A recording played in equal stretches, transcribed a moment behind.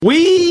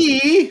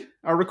We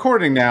are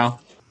recording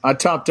now. I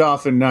topped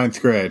off in 9th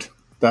grade.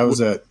 That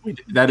was it.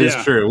 That is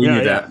true. We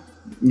knew that.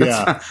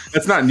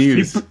 That's not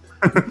news.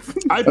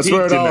 That's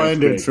where it all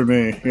ended for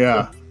me.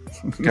 Yeah.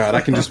 God,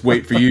 I can just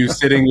wait for you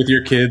sitting with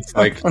your kids,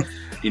 like,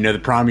 the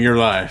prime of your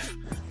life.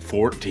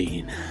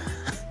 14.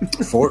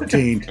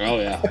 14. Oh,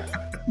 yeah.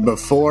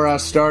 Before I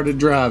started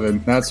driving,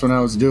 that's when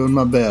I was doing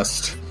my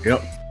best.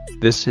 Yep.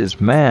 This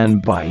is Man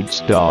Bites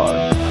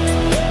Dog.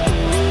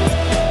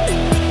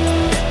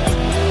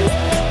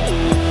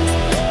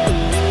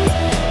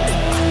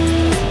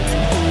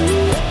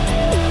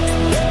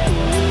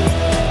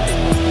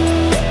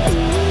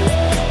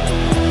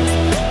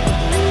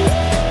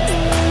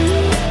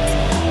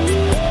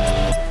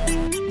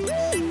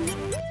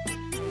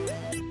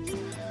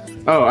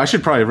 Oh, I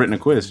should probably have written a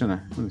quiz, shouldn't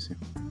I? Let me see.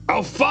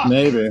 Oh, fuck.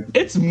 Maybe.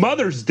 It's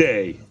Mother's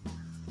Day.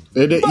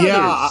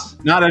 Yeah.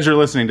 Not as you're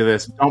listening to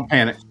this. Don't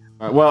panic.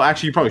 Well,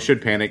 actually, you probably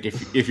should panic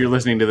if you're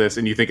listening to this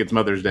and you think it's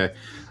Mother's Day.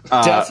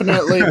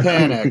 Definitely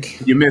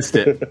panic. You missed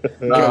it.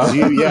 Because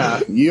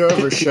you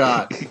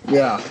overshot.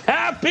 Yeah.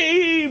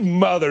 Happy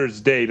Mother's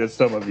Day to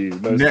some of you.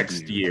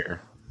 Next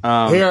year.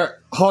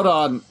 Here, hold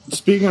on.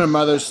 Speaking of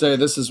Mother's Day,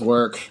 this is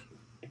work.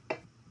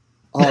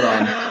 Hold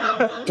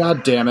on.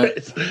 God damn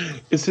it.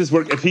 It's his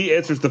work. If he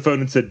answers the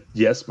phone and said,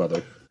 yes,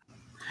 mother.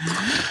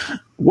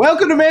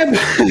 Welcome to Man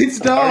Bites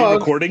Dog. Are you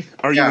recording?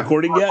 Are you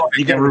recording yet?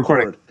 You got to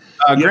record.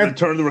 You have to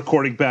turn the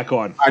recording back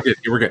on. I did.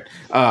 We're good.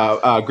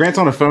 Grant's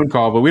on a phone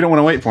call, but we don't want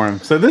to wait for him.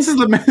 So this is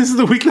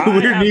the weekly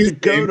weird news. To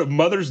go to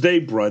Mother's Day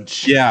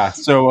brunch. Yeah.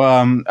 So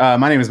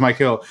my name is Mike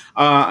Hill.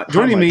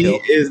 Joining me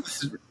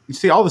is, you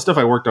see, all the stuff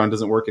I worked on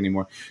doesn't work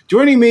anymore.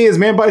 Joining me is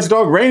Man Bites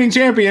Dog reigning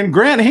champion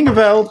Grant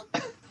Hingeveld.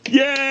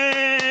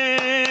 Yay!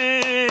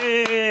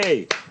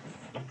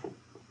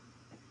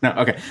 No,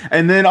 okay,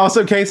 and then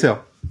also Case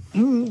Hill.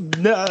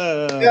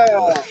 No.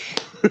 Yeah.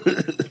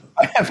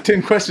 I have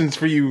 10 questions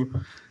for you.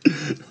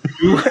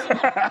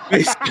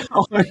 Based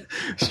on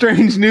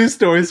strange news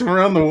stories from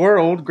around the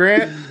world.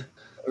 Grant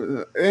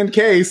and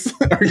Case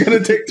are going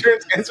to take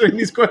turns answering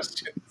these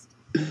questions.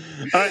 All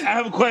right, I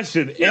have a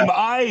question. Yeah. Am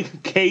I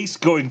Case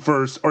going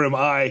first, or am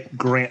I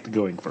Grant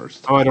going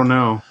first? Oh, I don't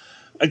know.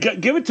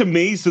 Give it to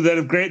me so that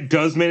if Grant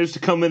does manage to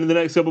come in the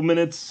next couple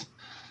minutes,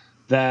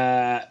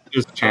 that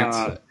there's a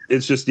chance.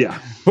 It's just,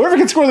 whoever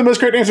can score the most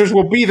correct answers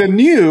will be the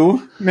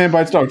new Man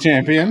Bites Dog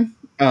champion.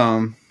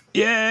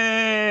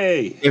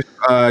 Yay! If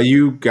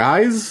you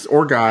guys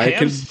or guy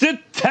Hamster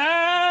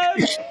time!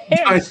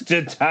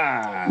 Hamster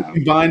time!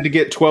 Combined to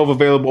get 12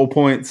 available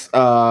points,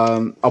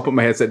 I'll put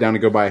my headset down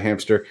and go buy a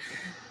hamster.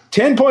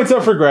 10 points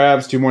up for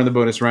grabs, 2 more in the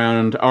bonus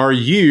round. Are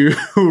you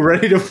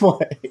ready to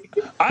play?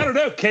 I don't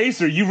know,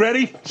 Case. Are you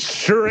ready?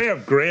 Sure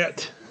am,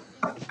 Grant.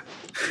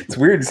 It's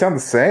weird. You sound the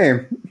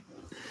same.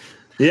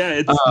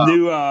 Yeah,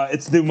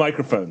 it's new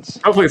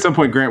microphones. Hopefully at some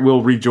point Grant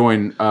will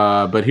rejoin,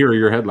 but here are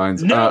your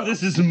headlines. No,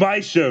 this is my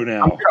show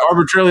now. I'm going to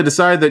arbitrarily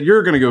decide that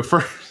you're going to go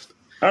first.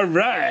 All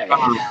right.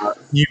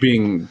 You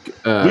being...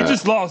 we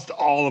just lost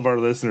all of our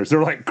listeners.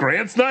 They're like,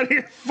 Grant's not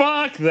here?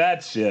 Fuck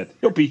that shit.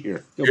 He'll be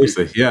here.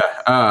 Seriously, yeah.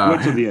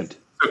 Wait till the end.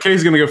 So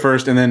Kay's going to go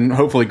first, and then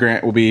hopefully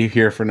Grant will be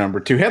here for number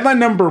 2. Headline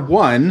number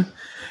 1,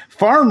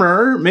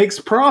 Farmer makes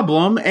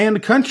problem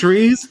and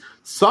countries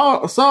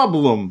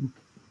soblum.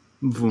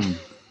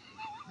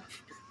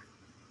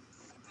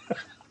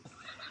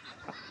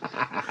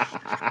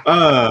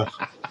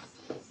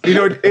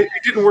 It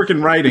didn't work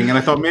in writing, and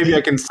I thought maybe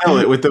I can sell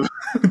it with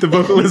the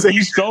vocalization.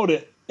 You sold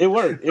it. It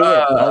worked.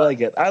 I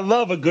like it. I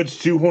love a good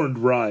shoehorned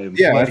rhyme.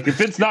 Yeah, like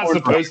if it's not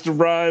supposed to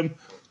rhyme,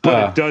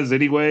 but it does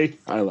anyway.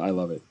 I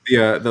love it.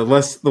 Yeah, the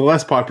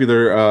less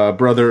popular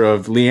brother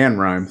of Leanne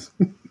rhymes.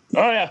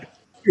 Oh yeah,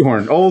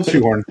 old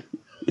shoehorn.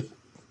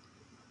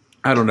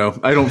 I don't know.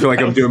 I don't feel like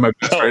I'm doing my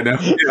best right now.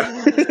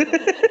 Yeah.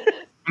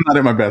 I'm not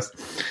at my best.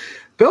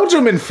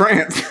 Belgium and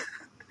France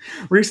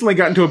recently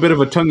got into a bit of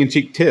a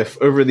tongue-in-cheek tiff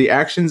over the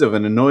actions of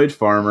an annoyed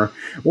farmer.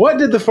 What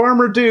did the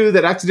farmer do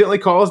that accidentally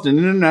caused an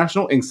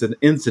international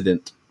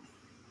incident?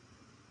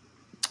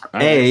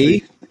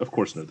 A, of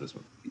course, know this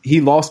one.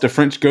 He lost a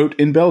French goat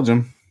in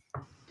Belgium.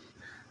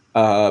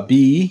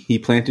 B, he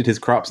planted his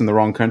crops in the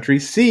wrong country.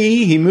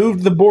 C, he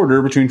moved the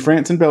border between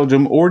France and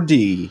Belgium. Or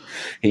D,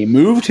 he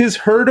moved his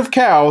herd of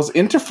cows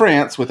into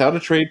France without a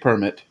trade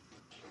permit.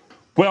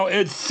 Well,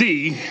 it's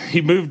C.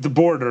 He moved the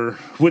border,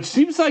 which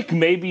seems like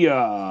maybe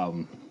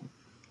might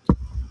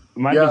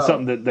be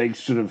something that they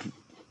should have.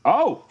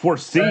 Oh,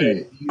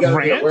 foreseen. Hey,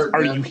 Grant,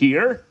 are you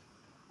here?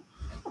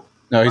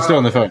 No, he's still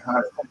on the phone.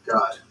 Oh,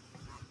 God.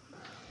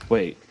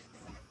 Wait.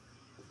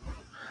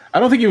 I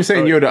don't think he was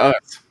saying yo to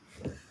us.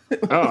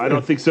 Oh, I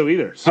don't think so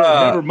either. So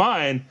never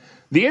mind.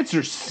 The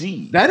answer's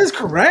C. That is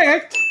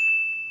correct.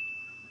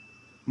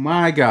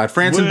 My God,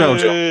 France and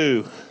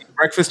Belgium,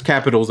 breakfast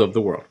capitals of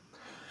the world.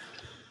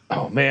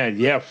 Oh man,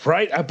 yeah,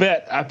 right. I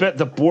bet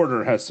the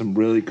border has some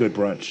really good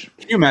brunch.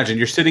 Can you imagine?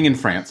 You're sitting in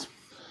France.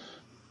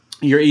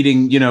 You're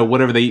eating,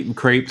 whatever they eat,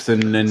 crepes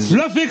and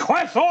fluffy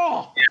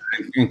croissant,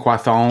 and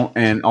croissant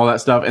and all that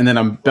stuff, and then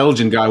a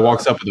Belgian guy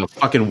walks up with a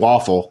fucking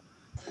waffle.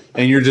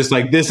 and you're just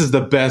like, this is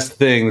the best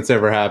thing that's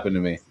ever happened to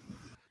me.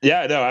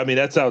 Yeah, no, I mean,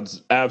 that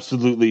sounds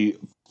absolutely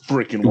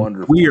freaking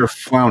wonderful. We are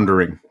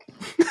floundering.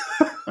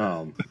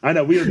 I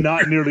know we are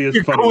not nearly as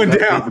funny. Going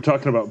down. We're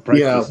talking about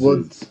breakfast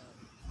foods.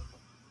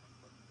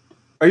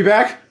 Are you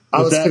back?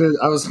 I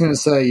was gonna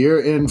say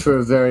you're in for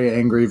a very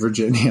angry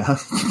Virginia,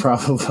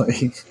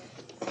 probably.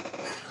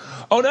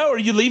 Oh no, are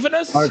you leaving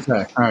us? Okay,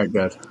 all right,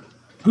 good.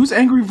 Who's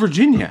angry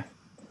Virginia?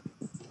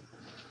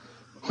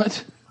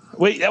 What?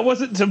 Wait, that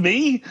wasn't to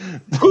me?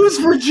 Who's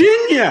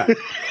Virginia?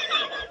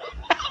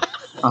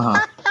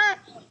 Uh-huh.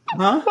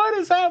 Huh? What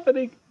is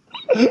happening?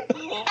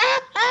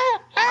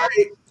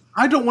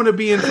 I don't want to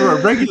be in for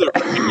a regular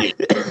Virginia.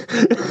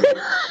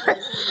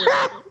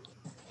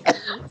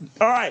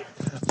 All right.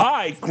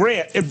 I,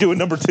 Grant, am doing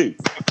number 2.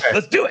 Okay.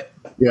 Let's do it.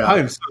 Yeah. I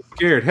am so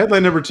scared.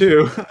 Headline number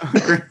 2.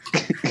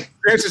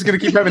 Grant's just going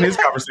to keep having his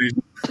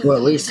conversation. Well,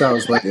 at least I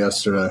was late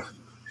yesterday.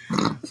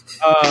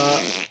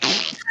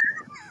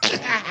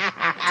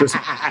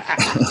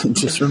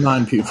 Just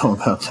remind people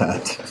about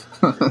that.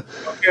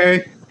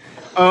 Okay.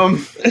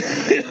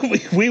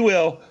 We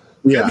will.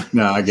 Yeah,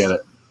 no, I get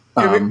it.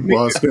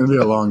 Well, it's going to be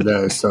a long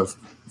day, so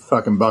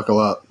fucking buckle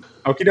up.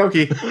 Okie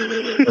dokie.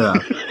 Yeah.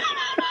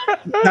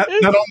 Not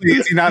only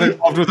is he not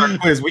involved with our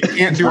quiz, we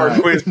can't do our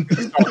quiz.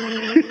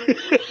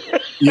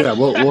 Yeah,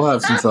 we'll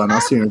have some fun. I'll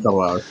see you in a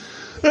couple hours.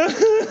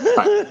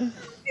 Bye.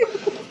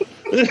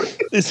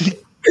 Is he?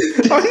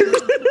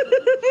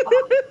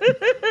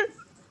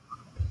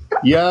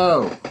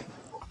 Yo.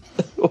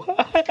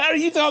 Are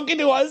you talking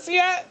to us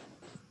yet?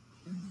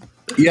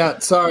 Yeah,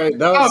 sorry.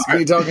 That was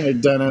me talking to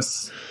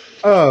Dennis.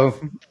 Oh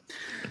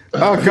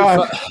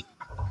God.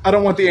 I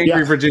don't want the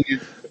angry Virginia.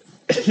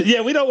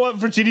 Yeah, we don't want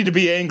Virginia to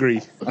be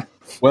angry.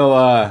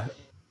 Well,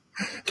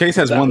 Case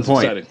has 1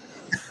 point. Exciting.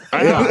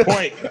 I have a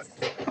point.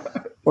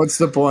 What's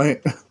the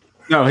point?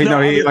 No, we've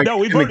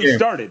already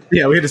started.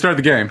 Yeah, we had to start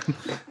the game.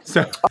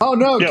 So. Oh,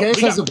 no, Case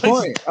has a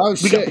point. Oh,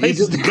 shit. We got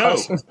places to go.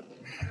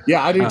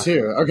 Yeah, I do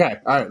too. Okay,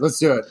 all right, let's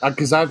do it.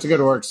 Because I have to go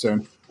to work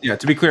soon. Yeah,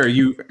 to be clear,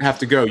 you have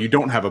to go. You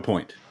don't have a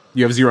point.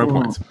 You have 0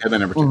 points.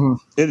 Headline number 2.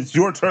 It's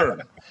your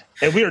turn.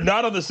 And we are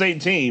not on the same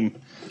team.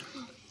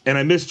 And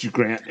I missed you,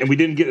 Grant, and we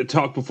didn't get to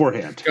talk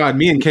beforehand. God,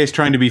 me and Case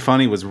trying to be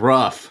funny was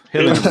rough.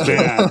 It was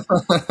bad.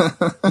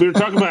 We were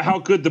talking about how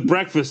good the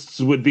breakfasts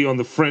would be on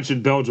the French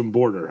and Belgium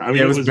border. I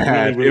mean, it was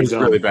bad. Really it was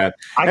really bad.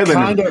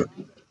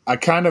 I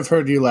kind of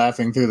heard you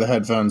laughing through the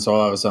headphones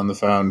while I was on the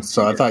phone,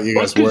 so I thought you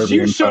guys were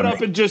being you showed funny.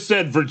 up and just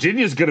said,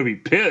 Virginia's going to be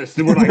pissed.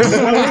 And we're like,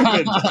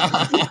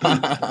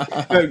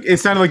 it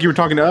sounded like you were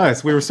talking to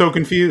us. We were so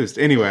confused.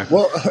 Anyway.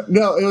 Well,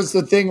 no, it was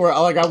the thing where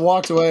I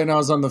walked away and I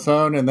was on the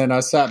phone, and then I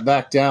sat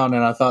back down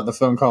and I thought the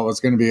phone call was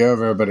going to be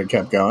over, but it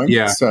kept going.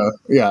 Yeah. So,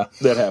 yeah.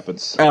 That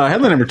happens.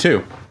 Headline number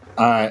 2.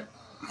 All right.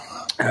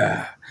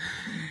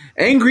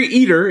 Angry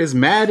eater is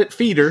mad at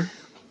feeder.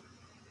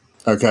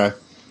 Okay.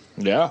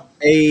 Yeah.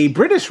 A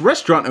British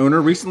restaurant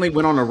owner recently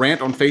went on a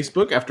rant on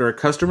Facebook after a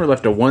customer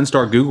left a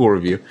 1-star Google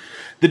review.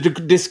 The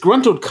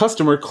disgruntled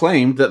customer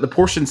claimed that the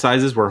portion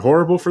sizes were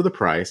horrible for the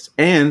price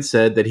and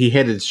said that he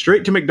headed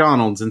straight to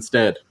McDonald's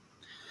instead.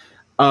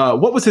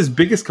 What was his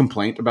biggest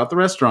complaint about the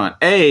restaurant?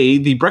 A,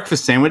 the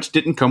breakfast sandwich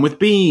didn't come with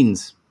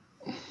beans.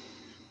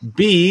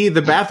 B,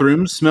 the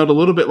bathroom smelled a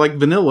little bit like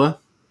vanilla.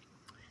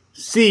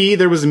 C,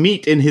 there was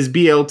meat in his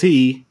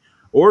BLT.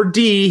 Or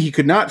D, he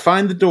could not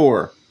find the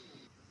door.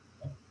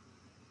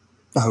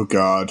 Oh,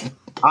 God.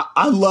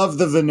 I love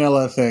the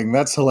vanilla thing.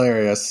 That's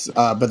hilarious.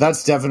 But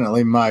that's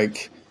definitely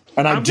Mike.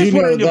 And I do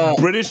know that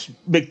British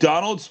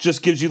McDonald's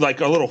just gives you like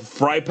a little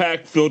fry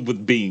pack filled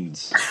with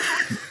beans.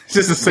 It's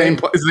just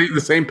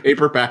the same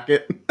paper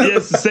packet. Yeah,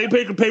 it's the same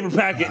paper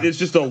packet. It's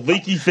just a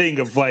leaky thing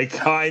of like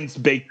Heinz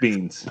baked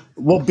beans.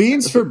 Well,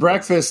 beans for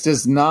breakfast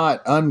is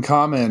not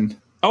uncommon.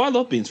 Oh, I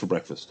love beans for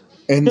breakfast.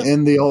 In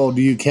the old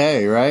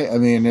UK, right? I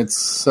mean,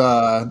 it's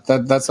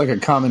that's like a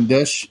common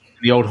dish.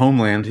 The old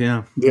homeland,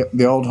 yeah.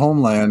 The old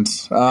homeland.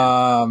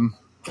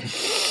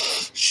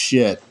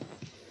 Shit.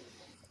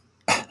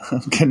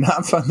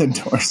 Cannot find the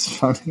doors.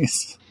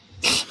 Funniest.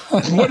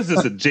 What is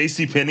this, a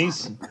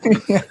JCPenney's?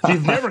 Yeah.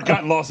 You've never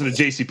gotten lost in a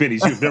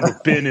JCPenney's. You've never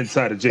been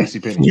inside a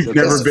JCPenney's. You've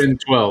never been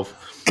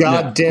 12.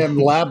 Goddamn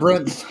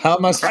labyrinth. How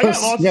am I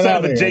supposed to get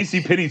out of here? I got lost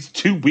inside of a JCPenney's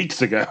 2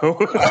 weeks ago.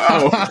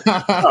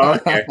 Oh,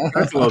 okay.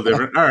 That's a little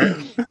different. All right.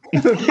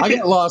 I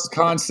get lost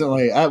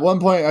constantly. At one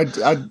point,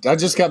 I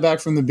just got back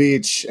from the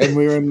beach, and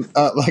we were in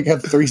like a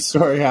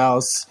 3-story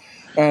house.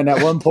 And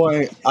at one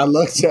point, I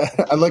looked at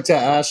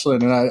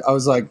Ashlyn, and I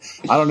was like,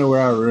 I don't know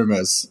where our room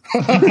is.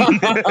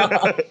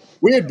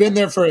 We had been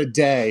there for a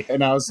day,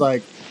 and I was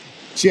like,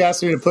 she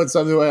asked me to put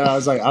something away, and I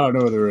was like, I don't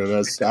know where the room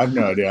is. I have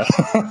no idea.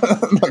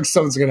 Like,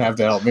 someone's going to have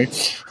to help me.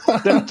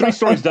 3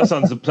 stories does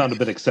sound a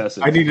bit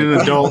excessive. I need an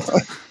adult.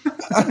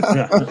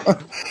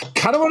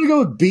 Kind of want to go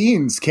with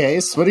beans,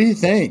 Case. What do you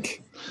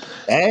think?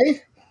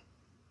 A?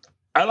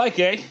 I like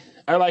A.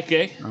 All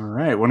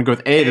right. Want to go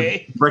with A.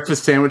 The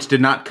breakfast sandwich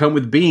did not come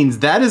with beans.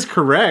 That is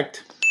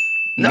correct.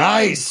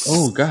 Nice.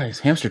 Oh, guys.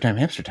 Hamster time.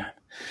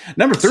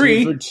 Number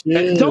 3.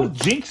 Don't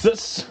jinx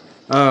us.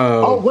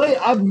 Oh wait,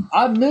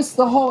 I missed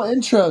the whole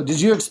intro. Did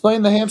you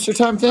explain the hamster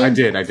time thing? I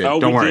did. Oh,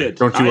 Don't worry. Did.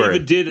 Don't you worry. I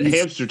even did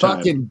hamster time.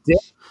 Fucking dick.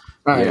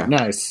 All right, Yeah.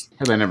 nice.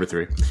 Headline number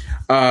 3.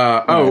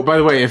 By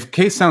the way, if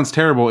Case sounds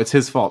terrible, it's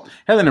his fault.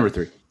 Headline number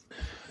 3.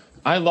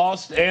 I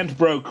lost and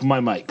broke my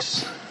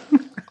mics.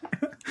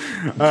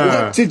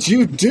 What did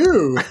you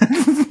do?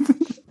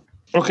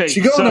 Okay, Did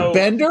you go on a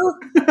bender?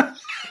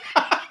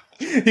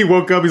 He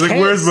woke up. He's like, Case?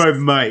 "Where's my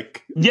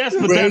mic?" Yes,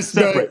 but that's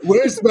separate.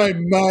 Where's my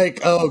mic?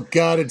 Oh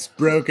God, it's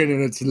broken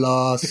and it's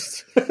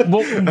lost.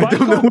 Well, I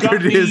don't know what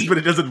it is, but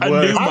it doesn't a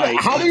work. new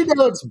mic. How do you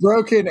know it's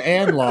broken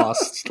and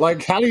lost?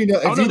 Like, how do you know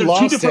if no, you they're two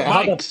lost it? different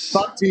How the mics.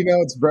 fuck do you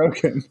know it's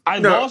broken? I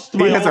lost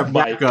my he has a old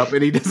mic backup,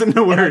 and he doesn't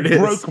know where and it I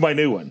is. broke my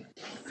new one.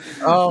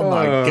 Oh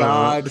my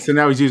God! So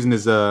now he's using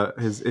his earphone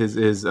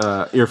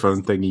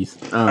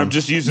thingies. I'm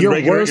just using You're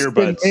regular worse than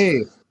earbuds.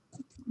 me.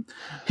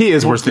 He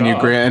is worse than you,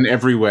 God. Grant, in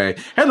every way.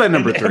 Headline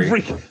number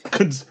 3.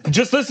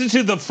 Just listen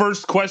to the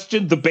first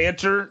question, the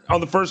banter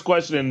on the first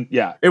question, and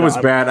yeah, It was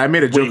I'm bad. I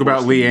made a way joke about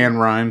worse than you. Leanne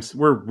Rhymes.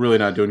 We're really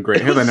not doing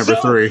great. Headline was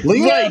number so- 3.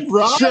 Leanne Like,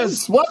 Rhymes?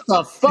 just- What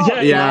the fuck,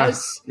 Yeah,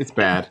 guys? it's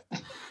bad.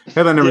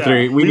 Headline number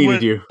 3. We needed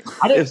went- you.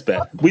 It's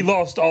bad. We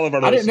lost all of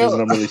our I didn't listeners, know-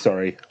 and I'm really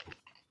sorry.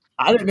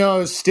 I didn't know I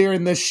was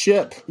steering this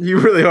ship. You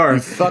really are. You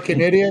fucking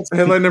idiots.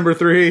 Headline number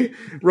 3.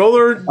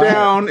 Roller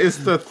down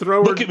is the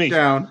thrower Look at me.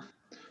 down.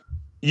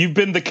 You've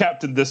been the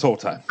captain this whole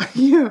time.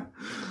 Yeah.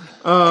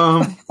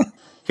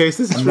 Case,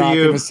 this is I'm for not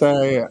you. going to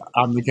say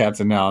I'm the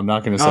captain now. I'm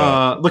not going to say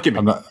it. Look at me.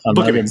 I'm not Look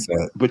at me. going to say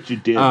it. But you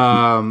did.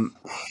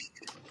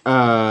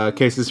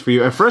 Case, this is for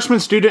you. A freshman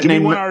student Give me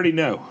named. one I already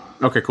know.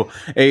 Okay, cool.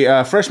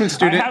 A freshman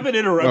student. I haven't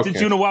interrupted Okay.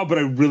 you in a while, but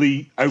I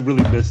really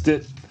missed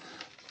it.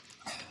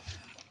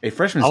 A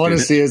freshman I want to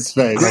student. see his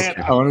face. Grant,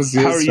 I want to see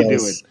how his are you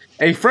face. doing?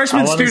 A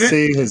freshman I wanna student.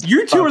 see his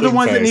You two are the fucking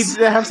ones that need face.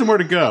 to have somewhere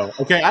to go.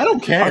 Okay, I don't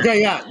care. Okay,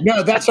 yeah.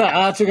 No, that's right.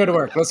 I have to go to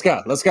work. Let's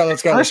go. Let's go.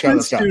 Let's go. Let's go. Freshman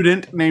Let's go.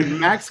 student named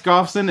Max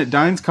Goffson at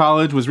Dines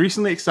College was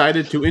recently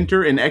excited to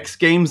enter an X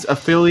Games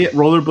affiliate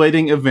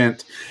rollerblading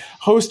event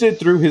hosted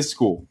through his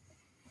school.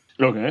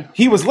 Okay.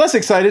 He was less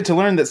excited to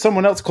learn that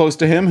someone else close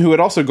to him, who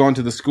had also gone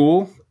to the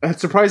school, had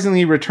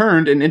surprisingly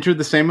returned and entered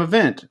the same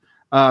event.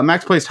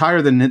 Max placed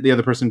higher than the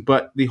other person,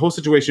 but the whole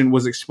situation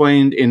was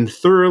explained in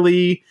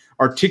thoroughly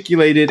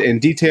articulated and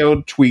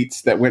detailed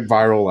tweets that went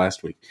viral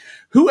last week.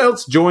 Who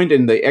else joined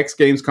in the X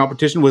Games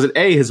competition? Was it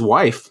A, his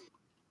wife,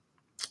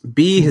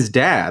 B, his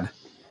dad,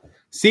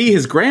 C,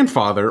 his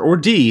grandfather, or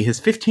D,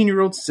 his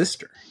 15-year-old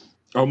sister?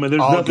 Oh man,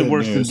 there's All nothing good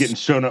worse than news. getting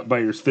shown up by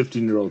your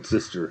 15-year-old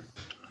sister.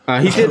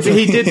 He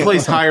did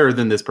place higher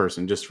than this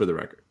person, just for the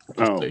record.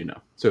 Just Oh. so you know.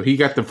 So he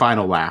got the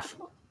final laugh.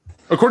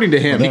 According to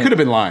him, he could have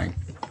been lying.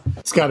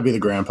 It's got to be the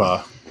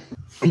grandpa.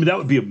 I mean, that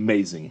would be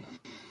amazing.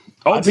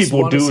 All I just people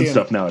wanna doing see him.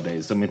 stuff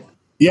nowadays. I mean,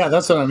 Yeah,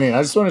 that's what I mean.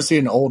 I just want to see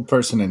an old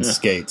person in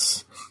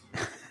skates.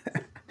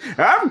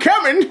 I'm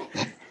coming.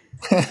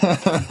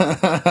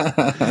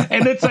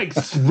 and it's like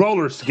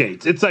roller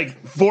skates. It's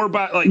like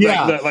 4x,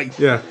 Yeah.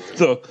 Yeah.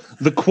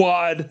 the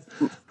quad.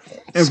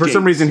 And for some skates.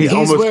 reason, he's He's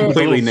almost wearing-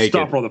 completely Little naked.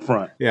 Stopper on the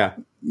front. Yeah.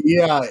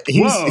 Yeah,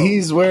 Whoa.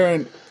 he's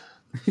wearing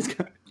That's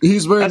the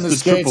the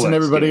skates, Triple and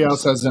X everybody games.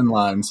 else has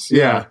inlines.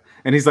 Yeah.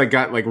 And he's like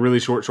got like really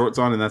short shorts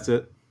on, and that's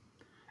it.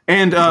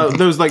 And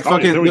those like Oh, yeah,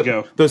 fucking there we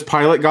go. those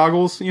pilot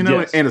goggles, you know,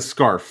 Yes. and a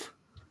scarf.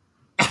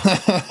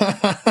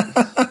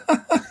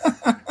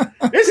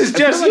 This is I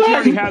just feel like you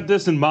already like had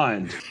this in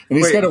mind. And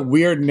he's Wait. got a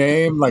weird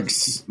name, like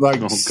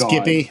God.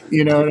 Skippy.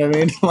 You know what I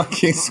mean? Like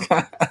he's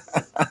got.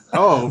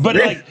 But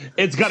like,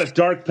 it's got a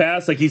dark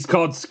past. Like he's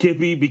called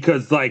Skippy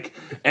because like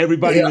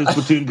everybody in Yeah. his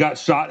platoon got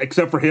shot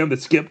except for him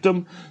that skipped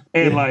him,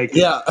 and like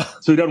Yeah,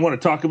 so he doesn't want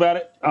to talk about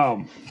it.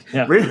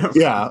 Yeah,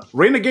 yeah,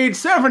 Renegade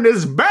 7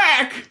 is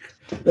back.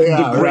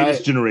 yeah. the greatest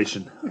Right.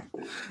 generation.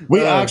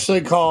 We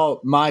actually call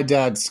my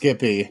dad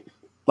Skippy.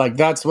 Like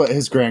that's what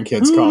his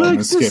grandkids call him,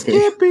 is Skippy.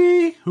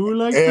 Skippy? Who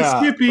likes Yeah. the That's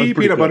Skippy? pretty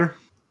Peanut cool. butter.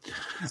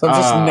 So I'm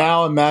just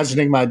now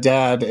imagining my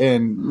dad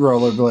in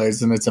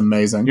rollerblades, and it's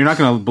amazing. You're not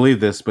going to believe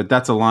this, but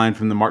that's a line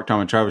from the Mark,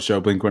 Tom, and Travis show,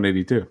 Blink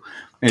 182.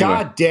 Anyway,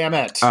 God damn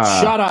it!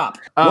 Shut up.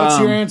 What's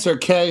your answer,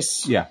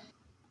 Case? yeah.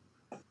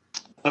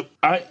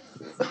 I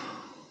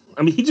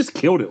mean, he just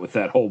killed it with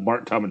that whole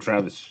Mark, Tom, and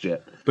Travis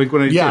shit. Blink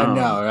 182. Yeah, I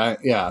know, right?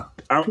 Yeah.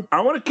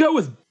 I want to go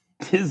with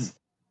his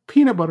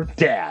Peanut butter.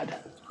 dad.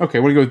 Okay,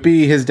 we're going to go with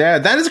B, his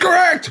dad. That is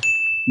correct.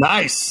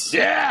 Nice.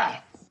 Yeah.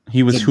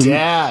 He was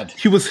Dad.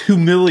 He was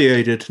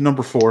humiliated.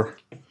 Number 4.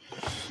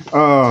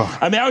 Oh,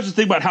 I mean, I was just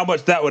thinking about how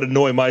much that would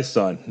annoy my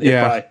son.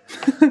 Yeah.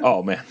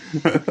 Oh man,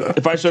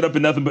 if I showed up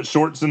in nothing but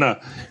shorts and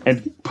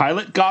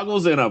pilot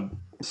goggles and a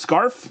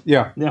scarf.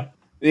 yeah. Yeah.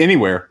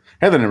 Anywhere.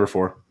 Heather number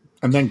 4.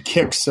 And then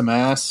kick some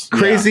ass.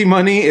 Crazy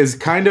money is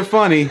kind of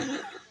funny.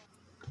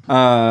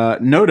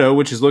 Noto,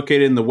 which is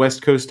located in the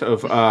west coast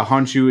of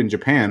Honshu in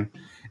Japan,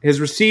 has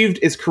received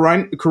its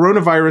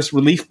coronavirus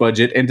relief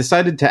budget and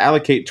decided to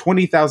allocate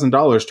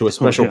 $20,000 to a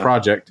special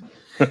project.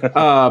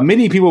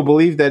 Many people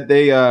believe that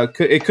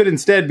it could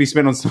instead be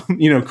spent on some,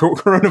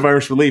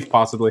 coronavirus relief,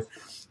 possibly.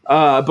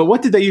 But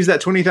what did they use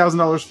that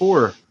 $20,000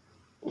 for?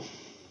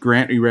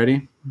 Grant, are you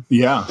ready?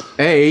 Yeah.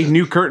 A,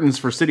 new curtains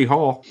for City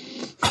Hall.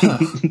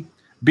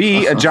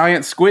 B, a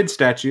giant squid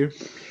statue.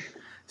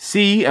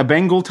 C, a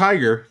Bengal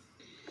tiger.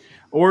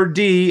 Or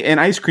D, an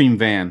ice cream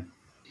van.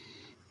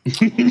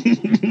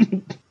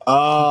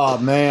 Oh,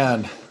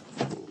 man.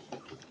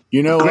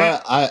 You know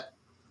Grant, what?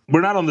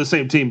 We're not on the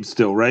same team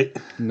still, right?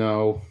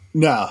 No.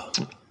 No.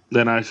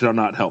 Then I shall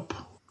not help.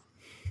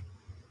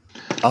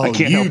 Oh, I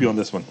can't help you on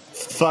this one.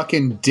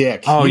 Fucking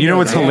dick. Oh, you know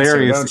what's the answer,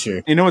 hilarious? don't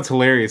you? You know what's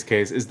hilarious,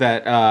 Case, is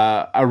that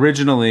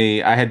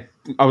originally I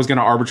was going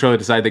to arbitrarily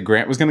decide that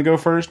Grant was going to go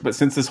first, but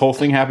since this whole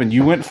thing happened,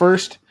 you went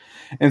first,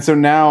 and so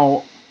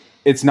now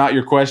it's not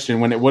your question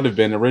when it would have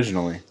been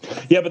originally.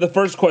 Yeah, but the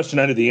first question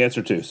I knew the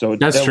answer to, so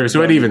That's true.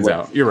 So it evens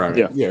out. You're right.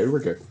 Yeah. Yeah, we're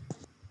good.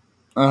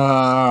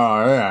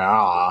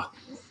 Yeah.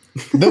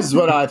 This is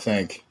what I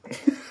think.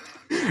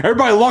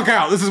 Everybody, look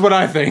out! This is what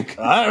I think.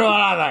 I don't know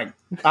what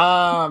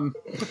I think.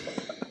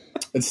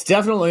 It's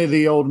definitely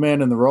the old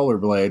man in the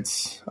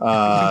rollerblades.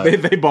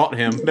 They bought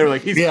him. They were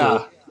like, he's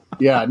cool.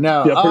 Yeah,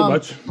 no. Yeah, pretty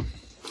much.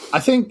 I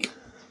think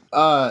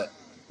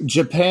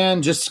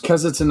Japan, just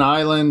because it's an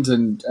island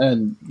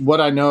and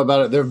what I know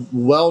about it, they're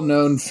well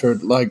known for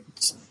like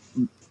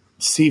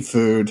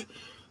seafood.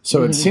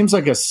 So it seems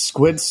like a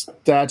squid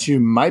statue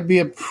might be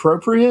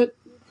appropriate.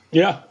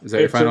 Yeah. Is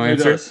that your final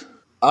answer?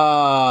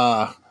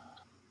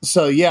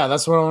 So yeah,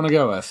 that's what I want to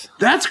go with.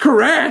 That's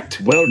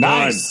correct. Well done.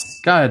 Nice.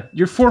 God,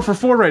 you're 4 for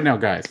 4 right now,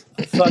 guys.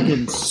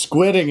 Fucking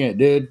squidding it,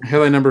 dude.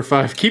 Headline number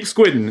 5. Keep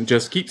squidding.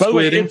 Just keep By the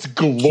way, squidding. it's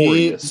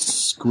glorious.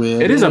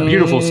 Squid. It is a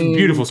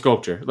beautiful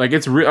sculpture. Like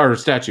it's or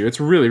statue.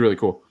 It's really, really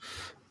cool.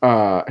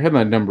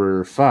 Headline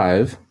number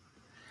 5.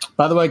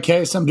 By the way,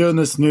 Case, I'm doing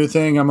this new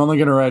thing. I'm only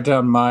going to write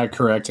down my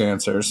correct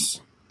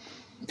answers.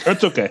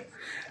 That's okay.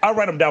 I'll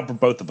write them down for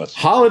both of us.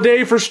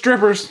 Holiday for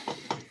strippers.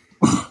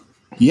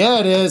 Yeah,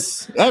 it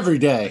is. Every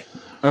day.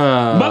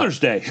 Mother's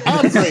Day.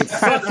 Every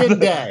fucking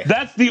day.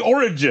 That's the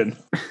origin.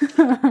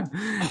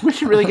 We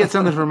should really get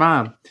something for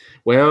Mom.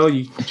 Well,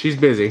 she's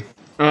busy.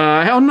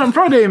 On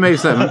Friday, May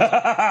 7th.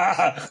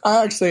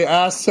 I actually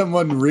asked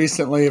someone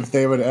recently if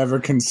they would ever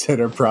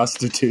consider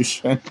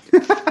prostitution.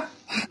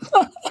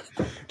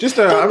 Just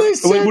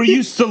Wait, were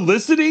you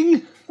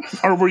soliciting?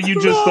 Or were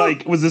you just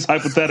like, was this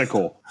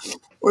hypothetical?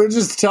 We're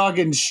just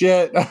talking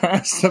shit. I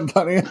asked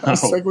somebody, I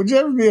was like, would you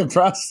ever be a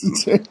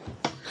prostitute?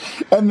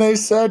 And they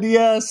said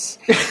yes.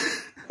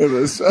 It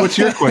was. What's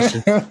your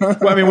question?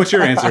 Well, I mean, what's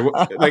your answer?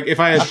 Like, if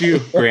I asked you,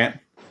 Grant.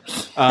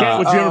 Grant,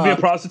 would you ever be a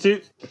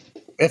prostitute?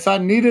 If I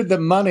needed the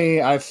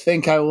money, I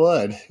think I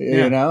would.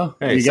 Yeah. You know?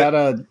 Hey, you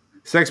gotta...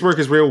 Sex work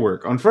is real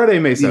work. On Friday,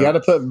 May 7th. You gotta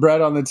put bread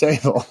on the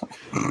table.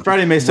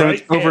 Friday, May 7th,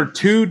 Right, over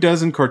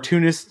 24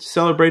 cartoonists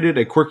celebrated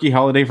a quirky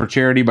holiday for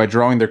charity by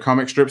drawing their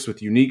comic strips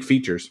with unique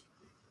features.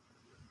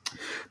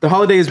 The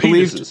holiday is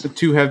believed Penises.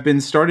 to have been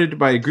started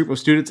by a group of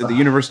students at the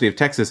University of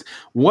Texas.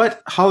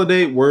 What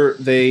holiday were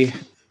they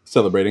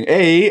celebrating?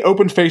 A,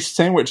 Open-Faced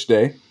Sandwich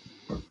Day.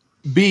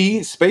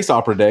 B, Space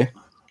Opera Day.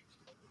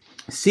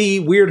 C,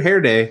 Weird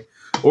Hair Day.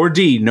 Or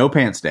D, No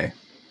Pants Day.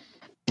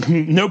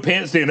 No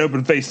Pants Day and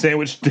Open Face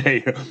Sandwich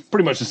Day.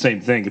 Pretty much the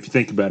same thing if you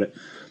think about it.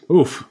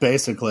 Oof.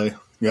 Basically.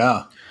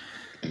 Yeah.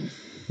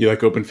 You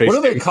like open-faced?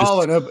 What do they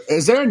call it?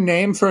 Is there a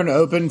name for an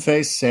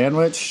open-faced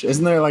sandwich?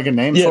 Isn't there like a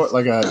name for it,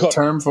 like a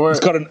term for it? It's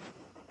called an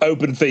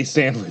Open Face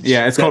Sandwich.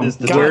 Yeah, it's That called is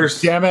the God term.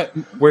 damn it.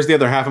 Where's the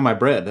other half of my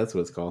bread? That's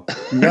what it's called.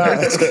 No,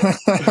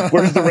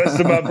 Where's the rest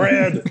of my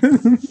bread?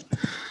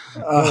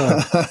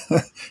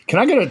 can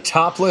I get a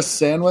topless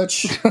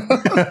sandwich?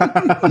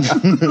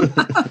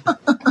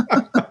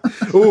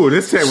 Ooh,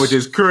 this sandwich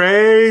is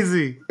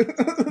crazy.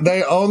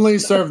 They only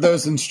serve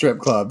those in strip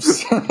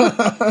clubs.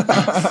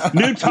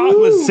 New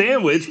topless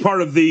sandwich,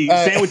 part of the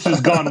Sandwiches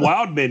Gone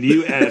Wild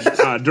menu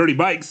at Dirty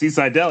Mike's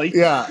Seaside Deli.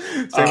 Yeah.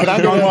 Sandwich Can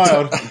I gone get a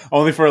wild,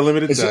 only for a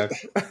limited Is time.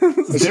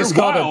 It's just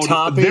called a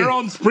toppy. They're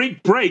on spring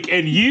break,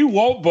 and you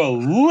won't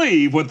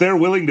believe what they're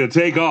willing to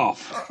take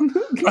off.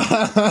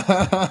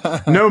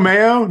 No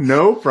mayo,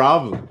 no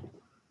problem.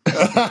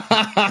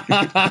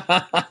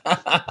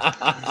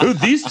 Ooh,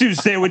 these two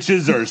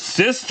sandwiches are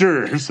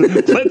sisters.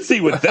 Let's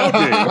see what they'll do.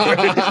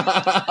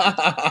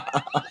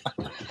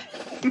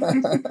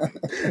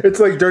 It's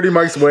like Dirty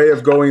Mike's way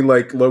of going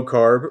like low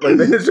carb. Like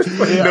it's just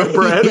like no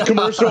bread. The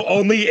commercial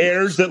only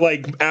airs at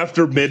like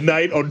after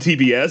midnight on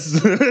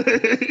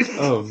TBS.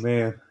 Oh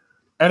man.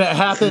 And it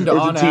happened Or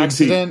the on TNT.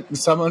 accident.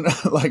 Someone,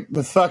 like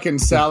the fucking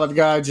salad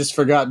guy, just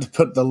forgot to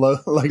put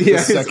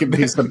the second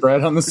piece of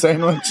bread on the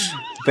sandwich.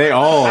 They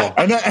all.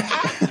 And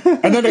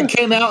then it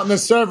came out, and the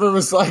server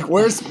was like,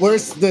 "Where's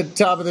the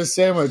top of the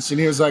sandwich?" And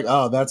he was like,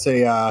 "Oh, that's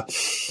a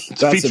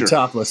feature.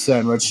 topless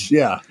sandwich.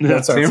 Yeah,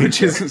 that's our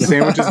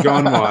Sandwiches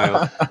gone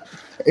wild.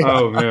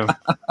 Oh man.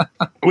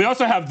 We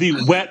also have the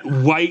wet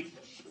white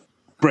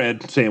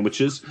bread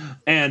sandwiches,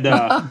 and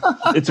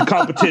it's a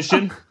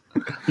competition.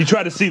 You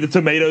try to see the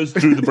tomatoes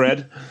through the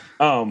bread.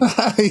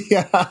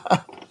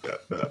 yeah."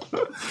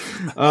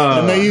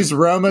 And they use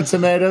Roma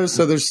tomatoes,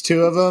 so there's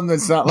two of them.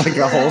 It's not like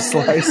a whole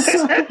slice.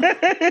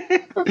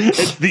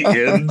 It's the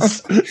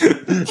ends.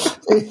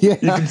 Yeah.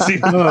 You can see.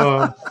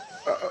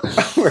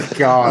 my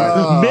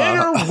God. Men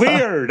are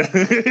weird.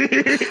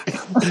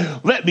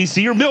 Let me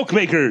see your milk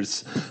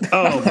makers.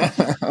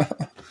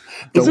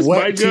 Is this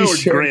wet Migo or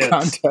t-shirt Grant?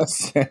 contest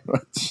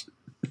sandwich.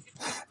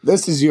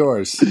 This is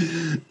yours.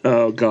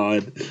 Oh,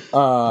 God. So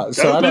I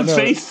don't Open know.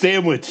 face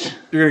sandwich.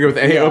 You're going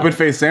to go with open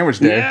face sandwich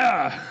day.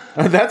 Yeah.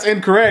 That's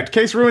incorrect.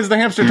 Case ruins the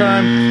hamster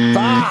time.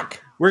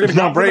 Fuck. We're going to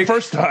go on Not for the break.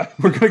 first time.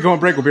 We're going to go on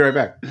break. We'll be right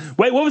back.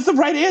 Wait, what was the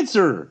right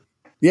answer?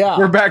 Yeah.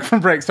 We're back from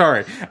break.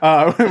 Sorry.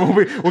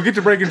 We'll get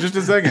to break in just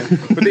a second.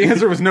 But the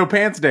answer was no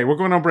pants day. We're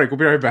going on break. We'll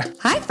be right back.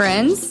 Hi,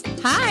 friends.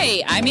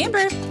 Hi, I'm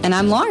Amber, And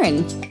I'm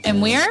Lauren.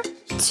 and we're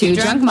Two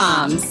Drunk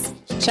Moms.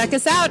 Check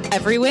us out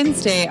every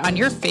Wednesday on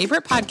your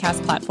favorite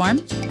podcast platform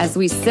As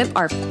we sip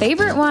our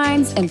favorite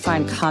wines and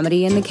find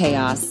comedy in the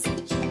chaos.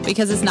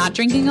 because it's not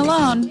drinking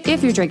alone.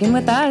 If you're drinking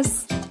with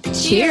us,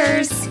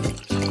 cheers.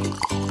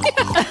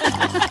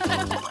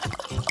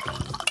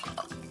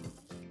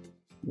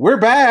 We're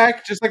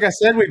back. Just like I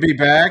said, we'd be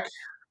back.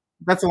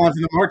 That's the line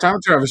from the Mark Time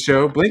Travis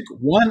Show. Blink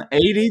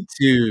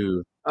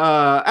 182.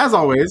 As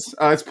always,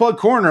 it's Plug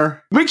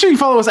Corner. Make sure you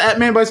follow us at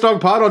Man Bites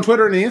Dog Pod on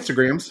Twitter and the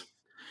Instagrams.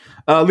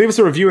 Leave us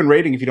a review and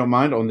rating if you don't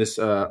mind on this.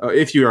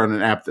 If you are on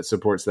an app that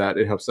supports that,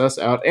 it helps us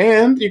out.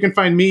 And you can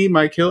find me,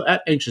 Mike Hill,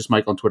 at Anxious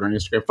Mike on Twitter and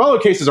Instagram. Follow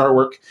Case's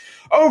artwork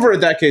over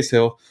at That Case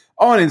Hill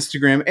on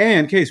Instagram.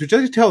 And Case, would you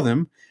like to tell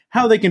them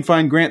how they can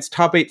find Grant's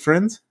top 8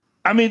 friends?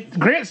 I mean,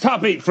 Grant's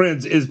top 8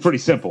 friends is pretty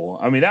simple.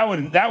 I mean, that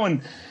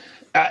one,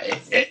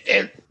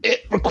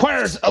 it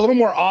requires a little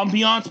more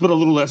ambiance, but a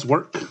little less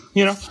work.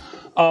 You know,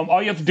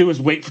 all you have to do is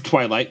wait for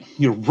twilight.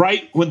 You're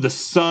right when the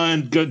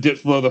sun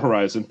dips below the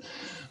horizon.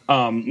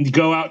 You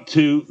go out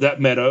to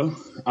that meadow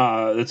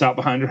that's out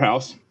behind your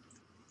house.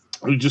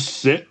 You just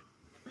sit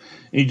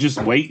and you just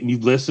wait and you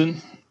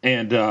listen,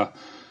 and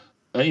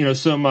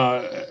some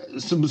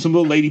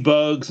little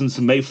ladybugs and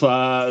some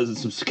mayflies and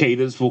some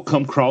cicadas will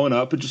come crawling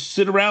up and just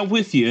sit around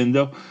with you, and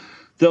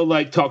they'll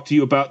like talk to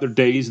you about their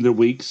days and their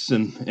weeks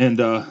and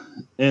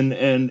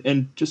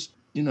just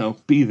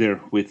be there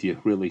with you,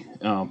 really.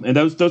 And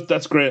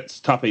that's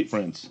Grant's top 8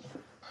 friends.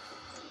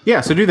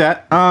 Yeah, so do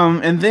that.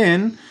 And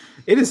then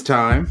it is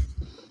time.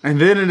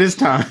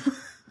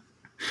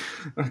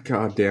 Oh,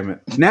 God damn it.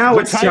 Now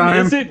What it's time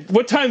time. is it?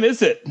 What time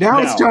is it? Now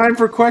it's time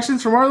for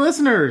questions from our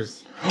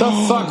listeners. The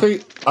fuck are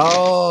you?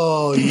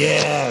 Oh,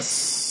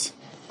 yes.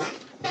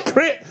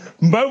 Grant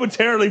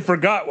momentarily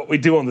forgot what we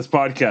do on this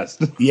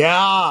podcast. Yeah,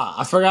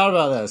 I forgot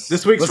about this.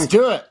 Let's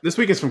do it. This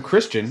week is from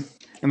Christian.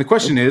 And the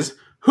question is,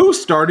 who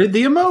started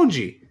the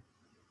emoji?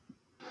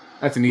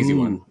 That's an easy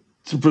one.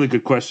 It's a really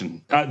good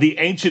question. The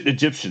ancient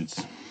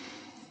Egyptians.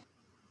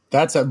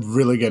 That's a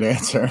really good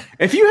answer.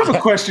 If you have a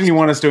question you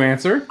want us to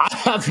answer, I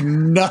have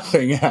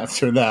nothing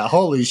after that.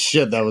 Holy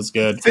shit, that was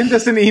good. send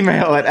us an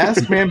email at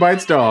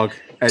askmanbitesdog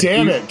at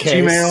Damn it,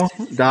 Case.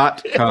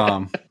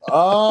 gmail.com.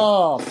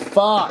 Oh,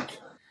 fuck.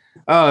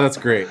 Oh, that's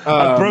great.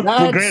 Broke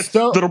that's Grant's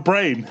so- little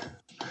brain.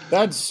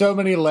 That's so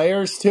many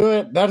layers to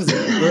it. That is.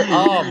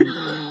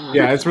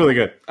 Yeah, it's really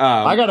good.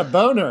 I got a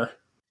boner.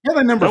 Yeah,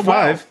 then number Oh,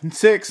 wow. 5,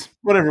 6,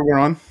 whatever we're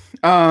on.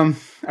 I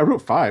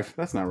wrote 5.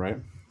 That's not right.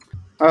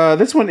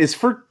 This one is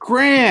for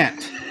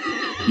Grant.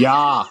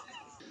 Yeah.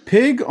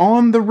 Pig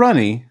on the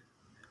runny.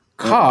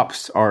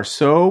 Cops are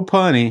so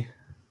punny.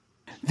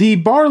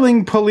 The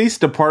Barling Police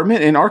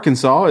Department in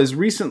Arkansas has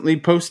recently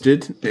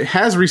posted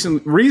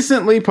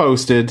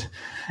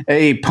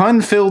a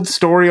pun-filled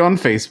story on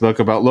Facebook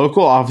about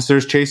local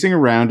officers chasing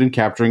around and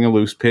capturing a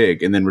loose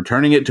pig and then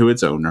returning it to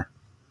its owner.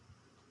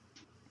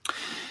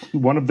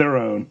 One of their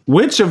own.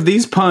 Which of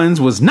these puns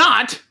was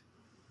not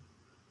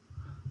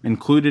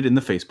included in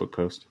the Facebook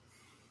post?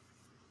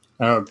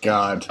 Oh,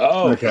 God.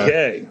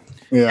 Okay.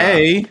 Yeah.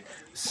 A,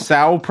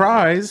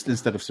 sow-prized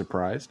instead of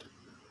surprised.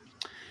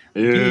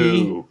 B,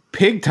 Ew.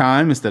 pig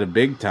time instead of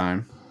big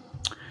time.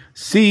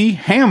 C,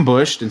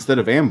 hambushed instead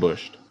of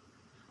ambushed.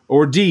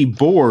 Or D,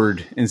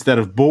 bored instead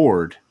of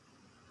bored.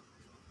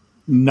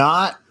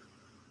 Not.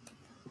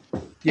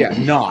 Yeah,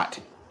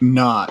 not.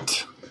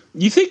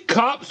 You think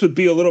cops would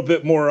be a little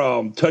bit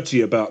more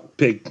touchy about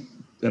pig,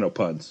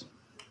 puns?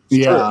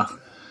 Yeah.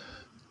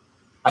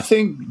 I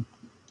think.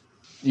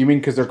 You mean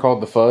because they're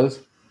called the fuzz?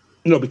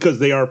 No, because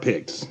they are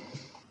pigs.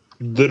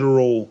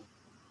 Literal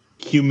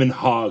human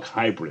hog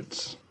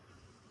hybrids.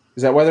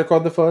 Is that why they're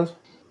called the fuzz?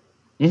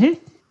 Because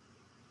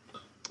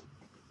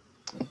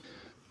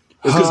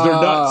their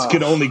nuts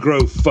can only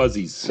grow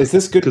fuzzies. Is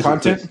this good 'Cause of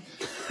content?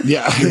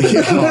 Yeah.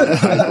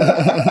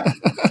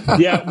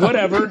 Yeah,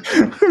 whatever.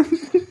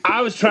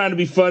 I was trying to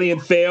be funny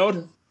and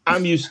failed.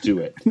 I'm used to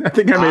it. I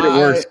think I made it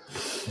worse.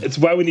 It's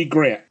why we need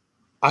Grant.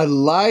 I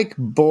like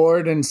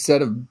bored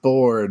instead of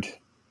bored.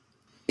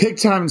 Pig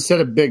time instead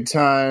of big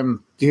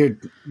time. Dude,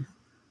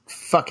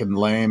 fucking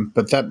lame.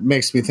 But that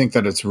makes me think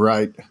that it's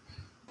right.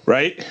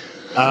 Right?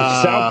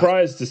 Sow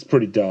prized is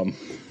pretty dumb.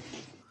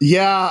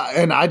 Yeah,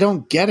 and I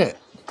don't get it.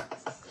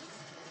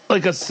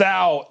 Like a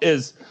sow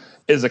is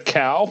a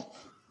cow.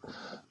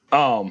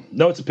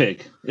 No, it's a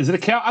pig. Is it a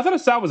cow? I thought a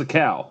sow was a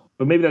cow,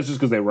 but maybe that's just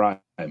because they rhyme.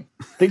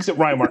 Things that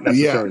rhyme aren't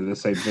necessarily the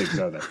same things,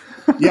 are they?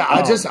 Yeah,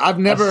 I've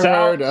never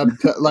heard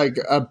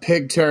a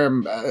pig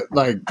term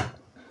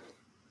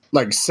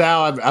like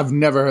sow. I've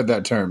never heard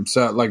that term.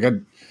 So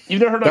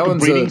you've never heard a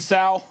breeding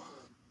sow?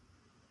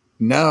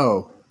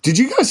 No. Did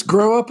you guys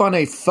grow up on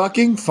a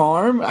fucking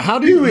farm? How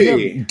do you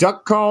have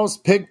duck calls,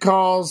 pig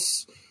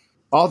calls,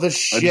 all this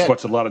shit? I just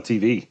watch a lot of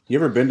TV. You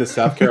ever been to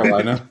South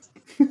Carolina?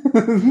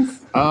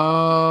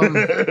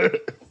 I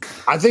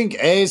think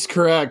A is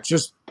correct,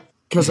 just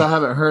because I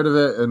haven't heard of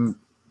it, and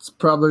it's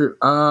probably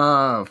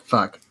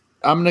fuck.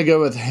 I'm gonna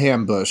go with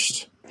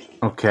hambushed.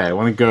 Okay, I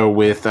want to go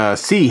with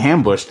C,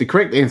 hambushed. The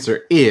correct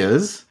answer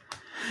is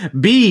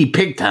B,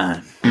 pig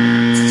time.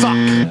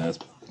 Fuck.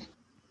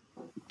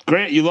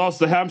 Grant, you lost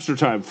the hamster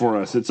time for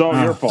us. It's all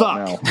your fault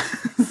now.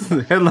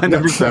 Headline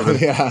number 7.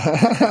 Yeah.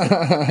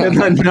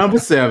 Headline number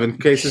 7. In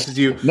case this is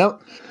you.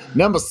 Nope.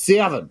 Number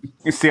 7.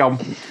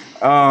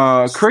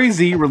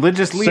 Crazy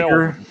religious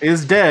leader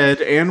is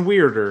dead and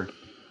weirder.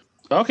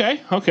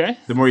 Okay.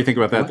 The more you think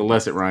about that, the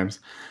less it rhymes.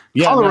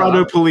 Yeah,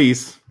 Colorado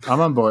police I'm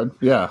on board.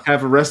 Yeah.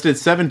 have arrested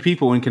 7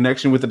 people in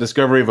connection with the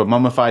discovery of a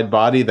mummified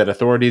body that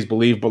authorities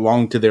believe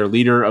belonged to their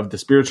leader of the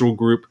spiritual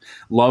group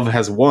Love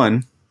Has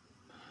Won.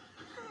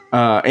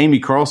 Amy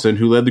Carlson,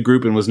 who led the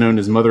group and was known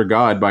as Mother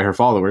God by her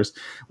followers,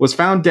 was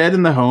found dead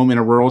in the home in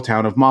a rural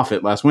town of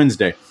Moffat last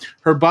Wednesday.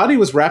 Her body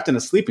was wrapped in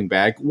a sleeping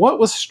bag. What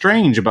was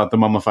strange about the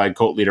mummified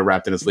cult leader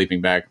wrapped in a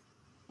sleeping bag?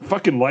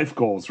 Fucking life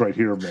goals right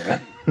here,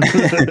 man.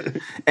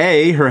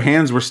 A, her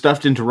hands were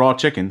stuffed into raw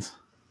chickens.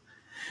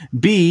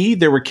 B,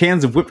 there were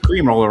cans of whipped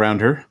cream all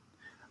around her.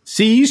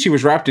 C, she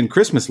was wrapped in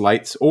Christmas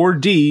lights. Or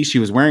D, she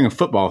was wearing a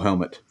football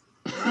helmet.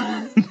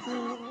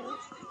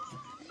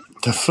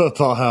 The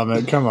football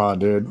helmet. Come on,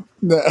 dude.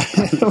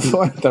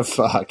 What the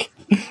fuck?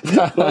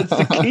 Well, it's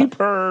to keep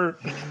her.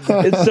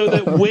 It's so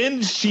that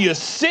when she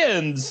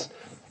ascends,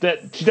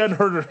 that she doesn't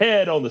hurt her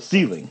head on the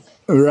ceiling.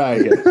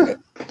 Right.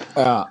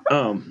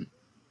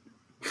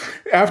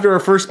 After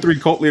our first 3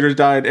 cult leaders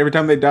died, every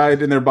time they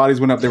died and their bodies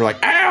went up, they were like,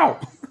 ow!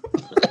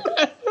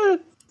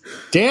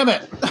 Damn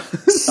it.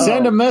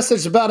 Send a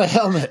message about a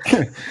helmet.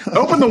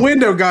 Open the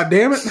window,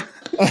 goddammit!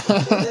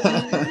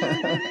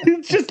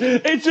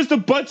 It's just a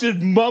bunch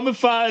of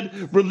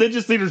mummified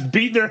religious leaders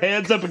beating their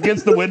hands up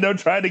against the window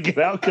trying to get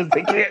out because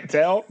they can't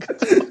tell.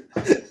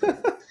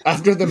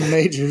 After the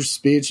major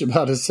speech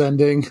about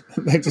ascending,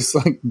 they just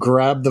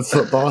grab the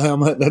football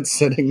helmet that's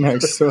sitting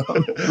next to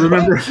them.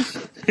 Remember?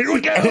 Here we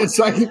go. And it's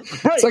like a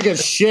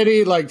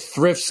shitty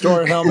thrift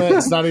store helmet.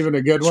 It's not even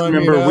a good one.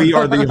 Remember, we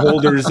are the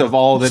holders of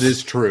all that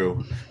is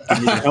true.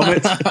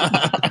 Helmets.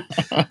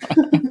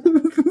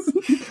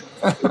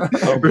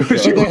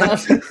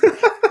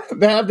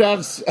 They have to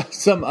have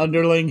some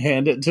underling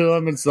hand it to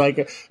them. It's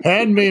like,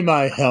 hand me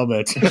my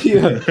helmet.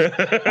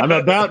 I'm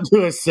about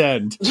to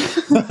ascend.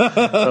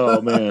 Oh,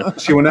 man.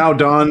 She will now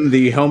don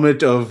the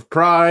helmet of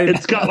pride.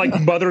 It's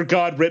got Mother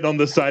God written on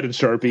the side in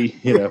Sharpie.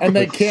 And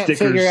they can't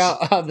figure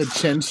out how the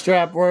chin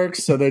strap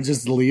works, so they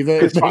just leave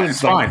it. It's fine. It's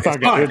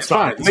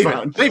fine.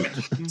 Leave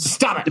it.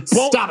 Stop it.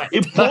 Stop it.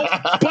 It won't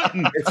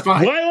button. It's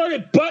fine. Why won't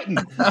it button?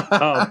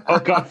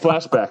 Oh, God,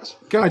 flashbacks.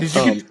 God,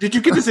 did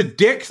you get this at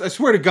Dick's? I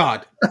swear to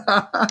God.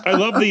 I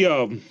love the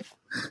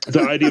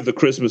idea of the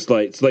Christmas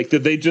lights.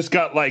 That they just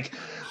got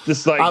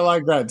this I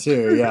like that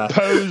too. Yeah,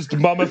 posed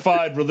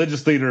mummified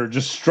religious leader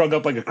just strung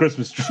up like a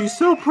Christmas tree. She's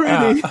so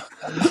pretty.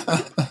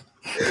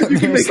 You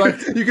can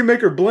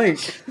make her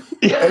blink.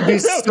 Yeah,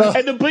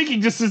 and the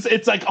blinking just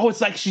is—it's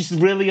like she's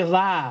really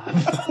alive.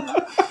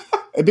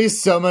 It'd be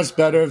so much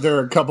better if there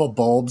were a couple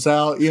bulbs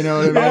out. You know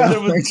what I mean? There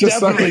would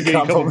definitely be a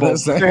couple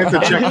bulbs. And who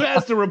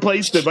has to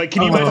replace them?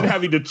 Can you imagine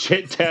having to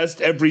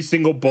test every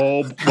single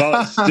bulb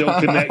while it's still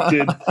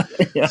connected?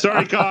 Yeah.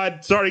 Sorry,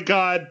 God.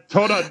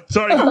 Hold on.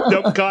 Sorry.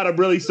 Nope, God, I'm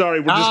really sorry.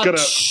 We're just gonna.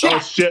 Shit. Oh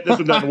shit, this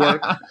one doesn't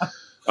work.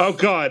 Oh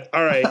God.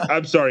 All right.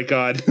 I'm sorry,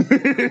 God.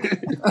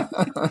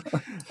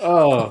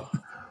 Oh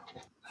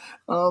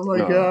my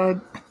God.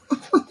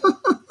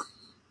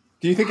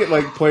 Do you think it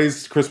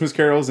plays Christmas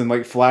carols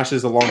and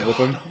flashes along with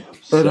them?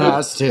 It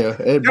has to.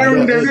 It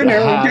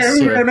has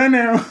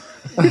to.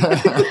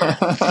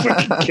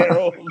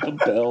 Carol of the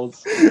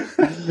bells.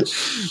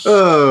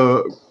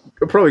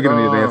 I'm probably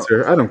gonna need an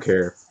answer. I don't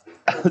care.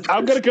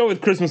 I'm gonna go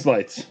with Christmas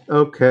lights.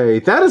 Okay,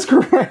 that is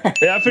correct.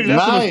 Yeah, I figured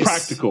that one was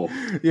practical.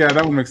 Yeah,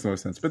 that one makes no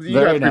sense. But you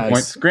got 3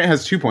 points. Grant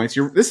has 2 points.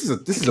 This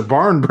is a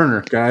barn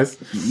burner, guys.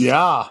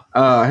 Yeah.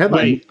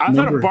 Wait, I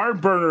thought a barn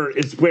burner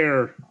is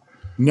where.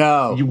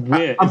 No. You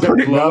win.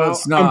 No,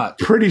 it's not.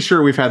 I'm pretty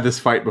sure we've had this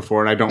fight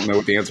before, and I don't know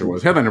what the answer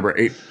was. Headline number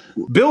 8.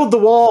 Build the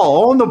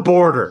wall on the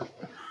border.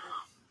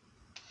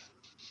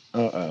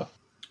 Uh-oh.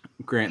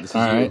 Grant, this is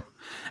all right.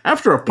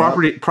 After a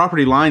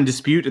property line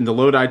dispute in the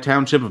Lodi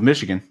Township of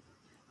Michigan,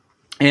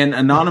 an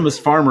anonymous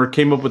farmer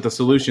came up with a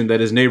solution that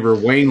his neighbor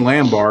Wayne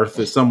Lambarth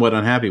is somewhat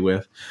unhappy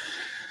with.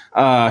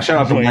 Shout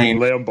out to Wayne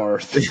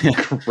Lambarth.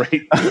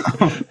 Great.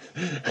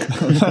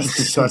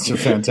 That's such a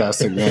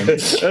fantastic name.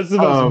 That's the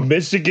most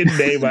Michigan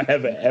name I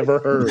have ever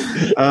heard.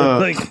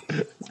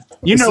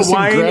 You know this in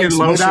Wayne in Greg's,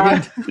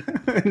 Lodi?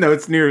 Michigan? No,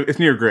 it's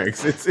near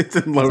Greg's. It's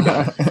in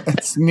Lodi.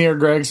 It's near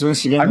Greg's,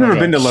 Michigan. I've never Okay.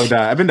 been to Lodi.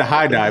 I've been to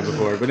High Dive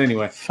before, but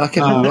anyway.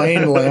 Fucking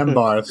Wayne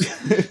Lambarth.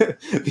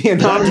 The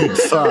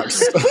anonymous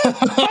Fucks.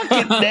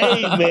 Fucking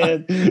name,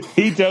 man.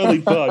 He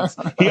totally fucks.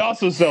 He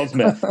also sells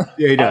meth.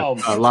 Yeah, he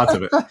does. Lots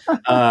of it.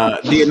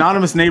 The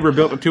anonymous neighbor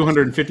built a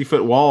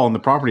 250-foot wall on the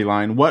property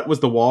line. What was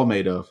the wall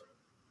made of?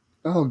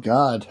 Oh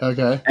God.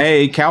 Okay.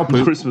 A, cow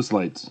poop. Christmas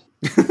lights.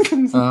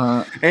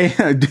 Uh, A,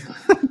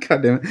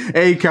 God damn it.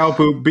 A, cow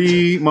poop.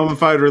 B,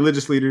 mummified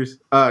religious leaders.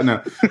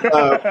 No.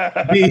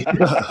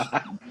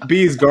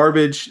 B is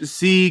garbage.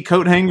 C,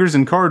 coat hangers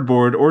and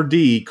cardboard. Or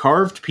D,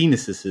 carved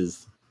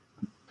penises.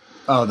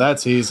 oh,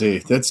 that's easy.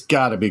 That's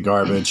got to be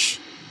garbage.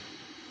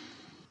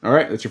 All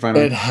right, that's your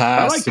final. It I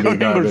has like to be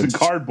coat hangers garbage. and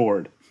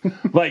cardboard.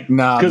 Like,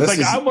 Nah, because this like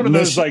is I'm one of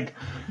those like,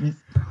 you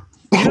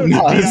know,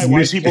 No, the this is DIY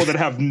Michigan. people that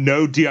have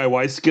no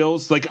DIY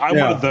skills. Like I'm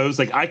Yeah. one of those.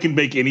 Like I can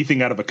make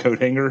anything out of a coat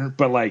hanger,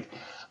 but like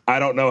I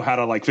don't know how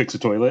to like fix a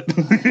toilet.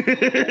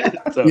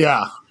 So,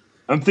 Yeah.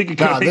 I'm thinking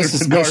coat Nah, hangers this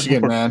is and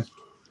Michigan, cardboard. man.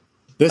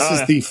 This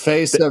is the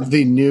face of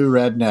the new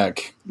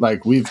redneck.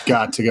 Like, we've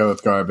got to go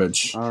with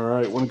garbage. All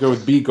right, want to go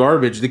with B,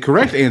 garbage. The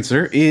correct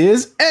answer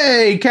is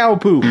A, cow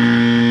poop.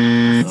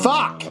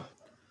 Fuck!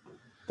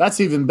 That's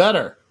even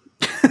better.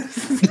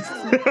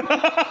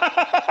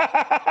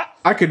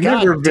 I could God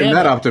never have been damn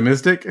that it.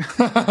 optimistic.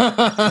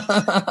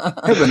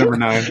 Headline number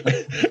 9.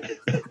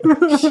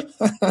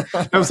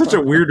 That was such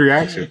a weird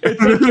reaction.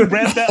 It's like you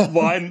read that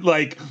line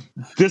like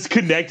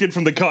disconnected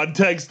from the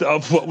context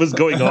of what was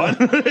going on.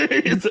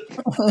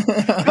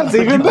 That's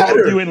even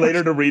better. You in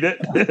later to read it.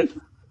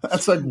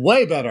 That's like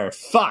way better.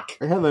 Fuck.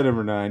 Headline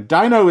number 9.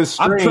 Dino is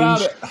I'm strange.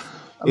 proud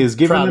Is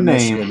given proud a of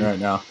name. Michigan right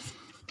now.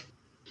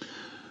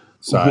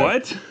 Sorry.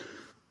 What?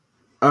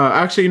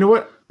 Actually, you know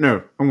what? No,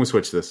 I'm going to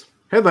switch this.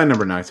 Headline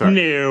number 9. Sorry.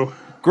 No.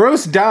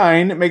 Gross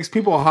dine makes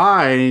people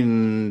high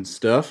and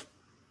stuff.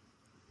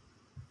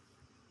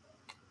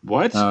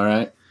 What? All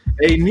right.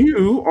 A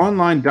new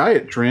online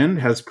diet trend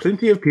has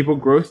plenty of people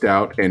grossed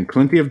out and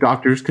plenty of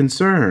doctors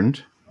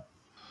concerned.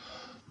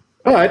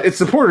 But its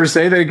supporters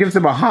say that it gives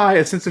them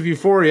a sense of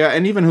euphoria,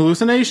 and even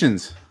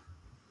hallucinations.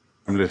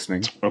 I'm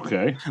listening.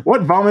 Okay.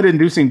 What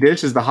vomit-inducing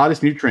dish is the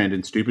hottest new trend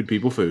in stupid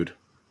people food?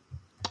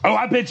 Oh,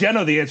 I bet you I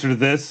know the answer to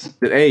this. Is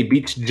it A,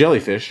 beach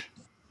jellyfish?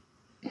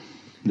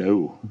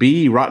 No.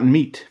 B, rotten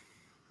meat?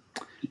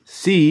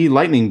 C,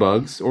 lightning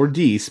bugs? Or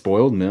D,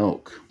 spoiled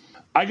milk?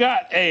 I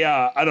got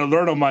an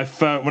alert on my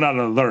phone. Well, not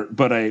an alert,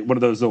 but one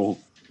of those little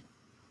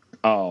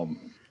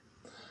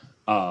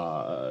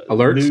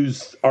Alerts?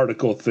 news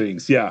article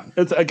things. Yeah,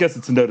 I guess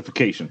it's a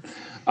notification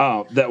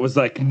that was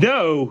like,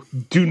 no,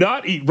 do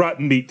not eat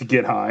rotten meat to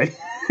get high.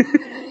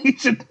 You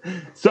should.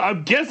 So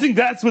I'm guessing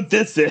that's what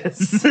this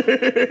is.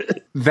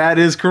 That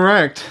is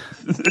correct.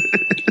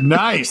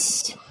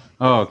 Nice.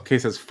 Oh,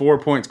 Case has 4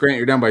 points. Grant,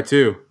 you're down by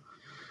 2.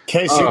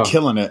 Case, you're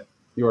killing it.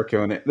 You are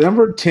killing it.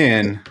 Number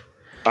 10.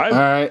 All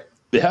right.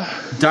 Yeah.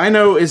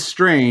 Dino is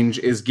strange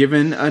is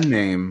given a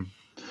name.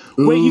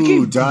 Wait, you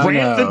Ooh, gave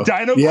Grant the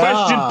dino Yeah.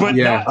 question, but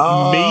Yeah.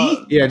 not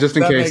me? Yeah, just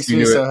in That case makes you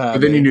me knew so it. happy.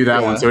 But then you knew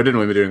that Yeah. one, so it didn't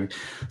really do anything.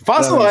 That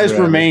Fossilized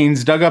was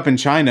remains dug up in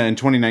China in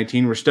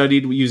 2019 were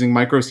studied using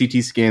micro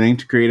CT scanning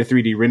to create a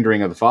 3D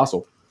rendering of the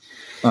fossil.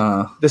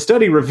 The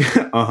study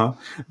revealed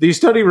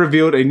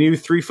a new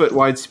 3-foot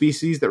wide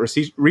species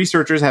that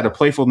researchers had a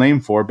playful name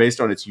for based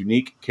on its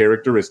unique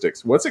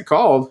characteristics. What's it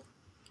called?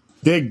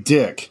 Big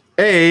dick.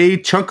 A,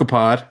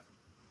 chunkapod.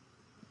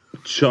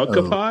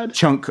 Chunkapod?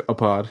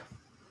 Chunkapod.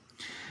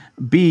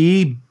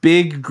 B,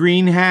 big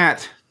green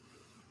hat.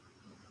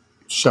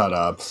 Shut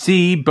up.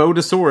 C,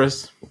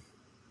 Bodosaurus.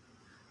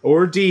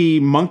 Or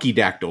D, monkey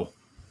dactyl.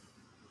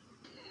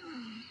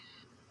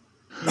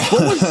 What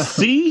was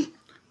C?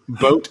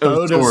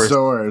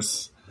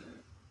 Botosaurus.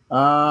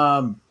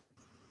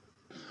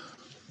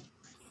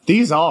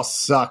 These all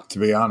suck, to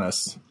be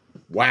honest.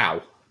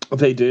 Wow.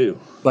 They do.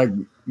 Like,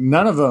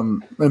 none of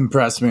them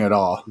impress me at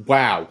all.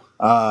 Wow.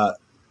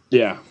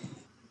 Yeah.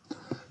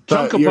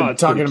 But you're Chunkapod's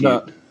talking pretty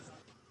about cute.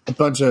 a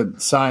bunch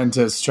of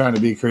scientists trying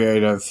to be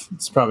creative.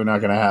 It's probably not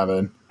going to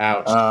happen.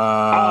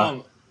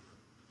 Ouch.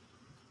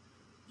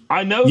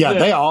 I know. Yeah, that,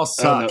 they all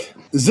suck.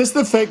 Is this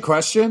the fake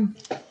question?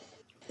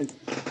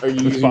 Are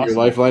you using your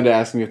lifeline to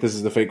ask me if this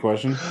is the fake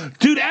question?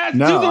 Dude,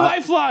 No, do the I-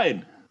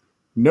 lifeline.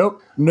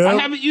 Nope. I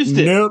haven't used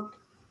it. Nope.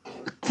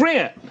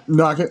 Grant,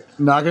 Not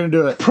gonna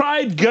do it.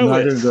 pride Not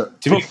gonna goeth do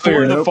it. To be before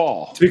clear, the nope.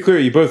 fall. To be clear,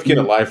 you both get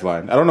a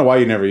lifeline. I don't know why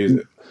you never use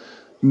it.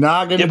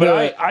 Not gonna Yeah, do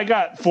but it. I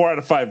got 4 out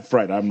of 5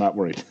 right. I'm not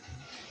worried.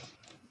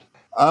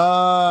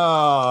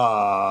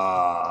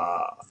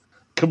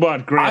 Come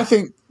on, Grant. I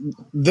think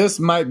this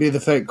might be the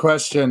fake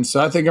question, so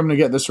I think I'm gonna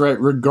get this right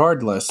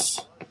regardless.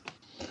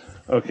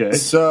 Okay.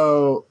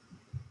 So,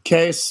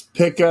 Case,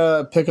 pick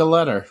a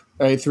letter,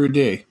 A through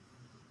D.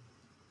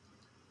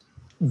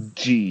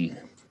 G.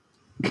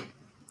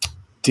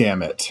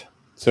 Damn it.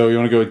 So you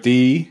want to go with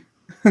D?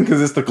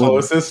 Because it's the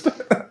closest?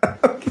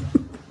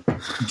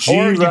 G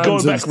Or you're rhymes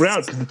going back with-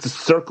 around because it's a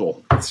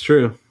circle. That's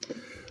true.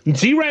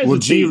 G rhymes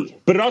with D,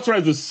 but it also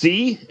rhymes with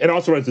C. It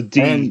also rhymes with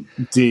D. And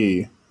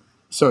D.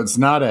 So it's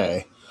not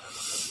A.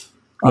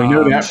 We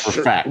know that for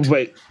fact.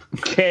 Wait,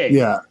 K.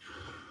 Yeah.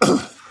 All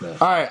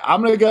right,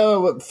 I'm going to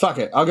go with, fuck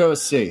it. I'll go with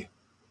C.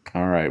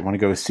 All right, want to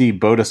go with C,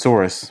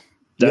 Bodosaurus.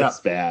 That's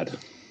bad.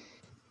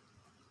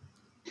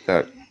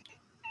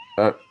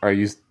 Are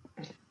you...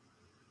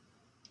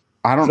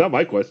 I don't... It's not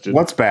my question.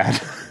 What's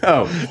bad?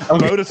 Oh.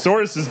 Okay.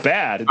 Bodosaurus is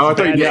bad. It's I a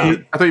bad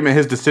name. thought you meant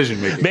his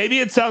decision making. Maybe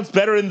it sounds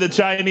better in the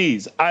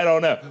Chinese. I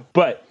don't know.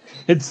 But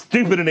it's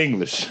stupid in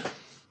English.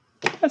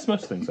 As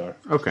most things are.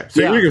 Okay, so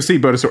you're going to go C,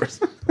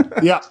 Bodosaurus.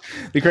 Yeah.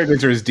 The correct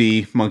answer is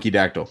D, Monkey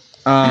Dactyl.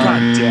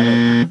 God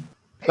damn it.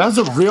 That was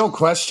a real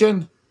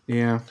question?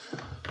 Yeah.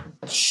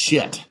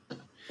 Shit.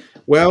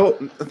 Well,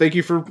 thank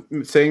you for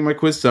saying my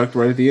quiz sucked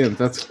right at the end.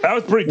 That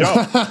was pretty dumb.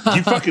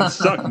 You fucking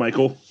suck,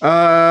 Michael.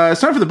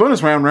 It's time for the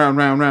bonus round. Round.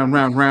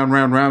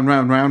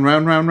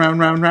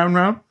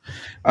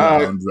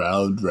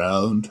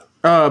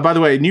 By the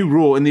way, new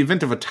rule: in the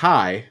event of a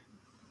tie,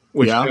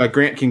 which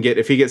Grant can get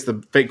if he gets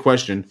the fake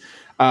question,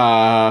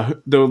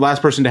 the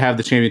last person to have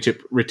the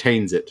championship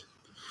retains it.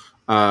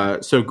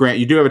 So, Grant,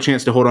 you do have a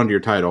chance to hold on to your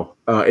title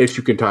if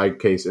you can tie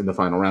Case in the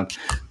final round.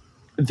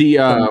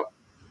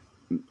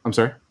 I'm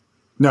sorry.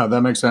 No,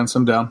 that makes sense.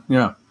 I'm down.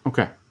 Yeah.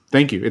 Okay.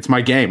 Thank you. It's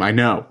my game. I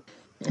know.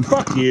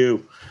 Fuck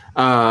you.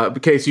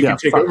 Case, you can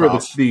take over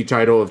the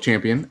title of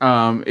champion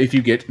if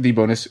you get the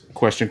bonus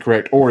question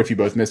correct or if you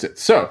both miss it.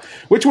 So,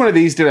 which one of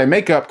these did I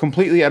make up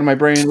completely out of my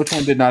brain? Which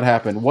one did not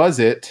happen? Was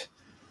it...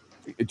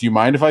 Do you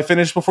mind if I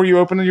finish before you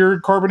open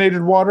your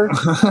carbonated water?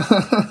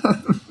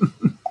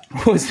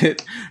 Was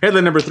it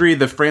headline number 3,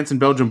 the France and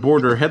Belgium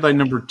border? Headline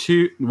number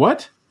 2...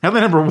 What?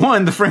 Headline number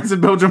 1, the France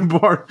and Belgium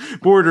border.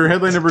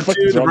 Headline number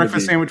 2, the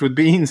breakfast sandwich with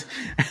beans.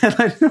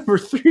 Headline number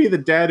 3, the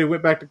dad who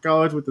went back to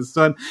college with his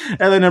son.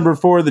 Headline number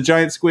 4, the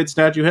giant squid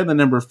statue. Headline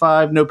number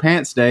 5, no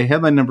pants day.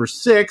 Headline number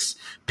 6,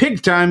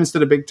 pig time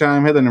instead of big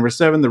time. Headline number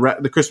 7,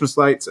 the Christmas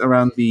lights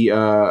around the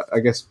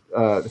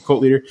the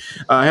cult leader.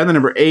 Headline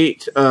number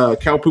 8,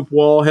 cow poop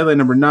wall. Headline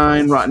number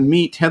 9, rotten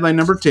meat. Headline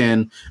number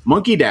 10,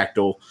 monkey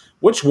dactyl.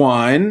 Which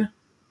one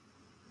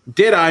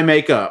did I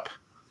make up?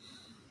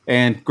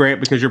 And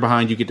Grant, because you're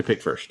behind, you get to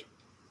pick first.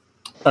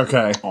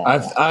 Okay.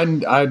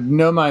 I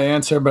know my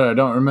answer, but I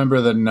don't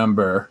remember the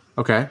number.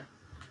 Okay.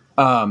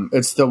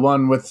 It's the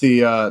one with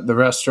the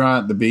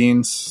restaurant, the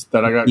beans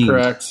that I got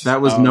correct.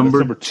 That was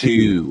number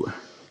 2.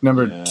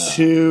 Number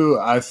 2,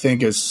 I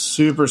think, is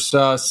super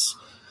sus.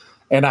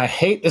 And I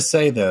hate to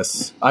say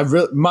this.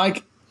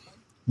 Mike,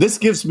 this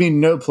gives me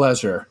no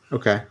pleasure.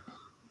 Okay.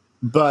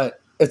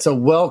 But it's a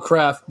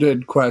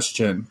well-crafted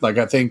question. Like,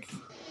 I think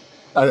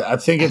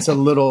it's a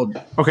little...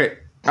 Okay,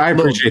 I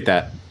appreciate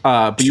that.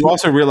 But you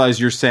also realize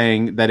you're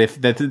saying that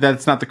if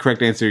that's not the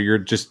correct answer, you're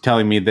just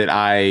telling me that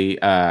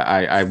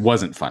I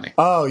wasn't funny.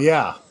 Oh,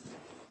 yeah.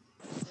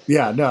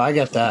 Yeah, no, I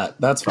get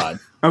that. That's fine.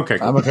 Okay,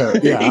 cool. I'm okay.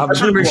 Yeah, I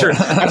just want to make sure.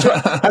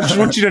 I just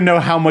want you to know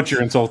how much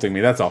you're insulting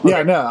me. That's all.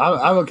 Yeah, no,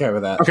 I'm okay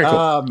with that. Okay,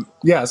 cool.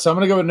 Yeah, so I'm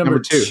going to go with number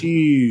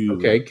 2.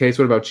 Okay, Case,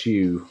 what about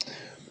you?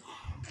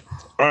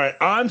 All right,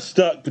 I'm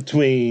stuck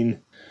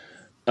between...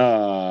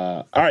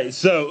 all right,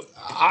 so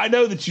I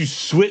know that you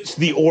switched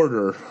the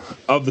order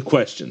of the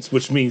questions,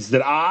 which means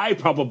that I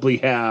probably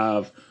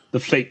have the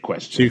fake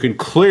question. So you can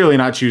clearly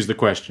not choose the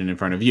question in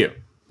front of you.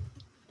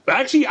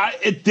 Actually,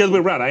 it's the other way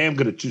around. I am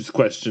going to choose the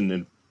question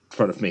in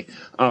front of me.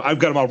 I've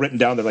got them all written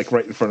down. They're like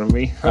right in front of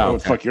me. I don't know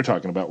what the fuck you're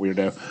talking about,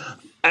 weirdo.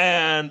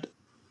 And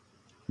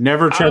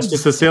never trust a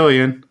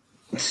Sicilian.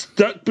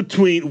 Stuck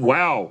between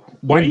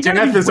when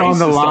death is on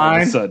the line. All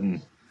of a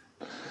sudden,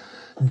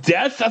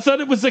 death. I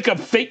thought it was like a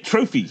fake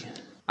trophy.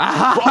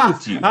 What's wrong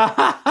with you?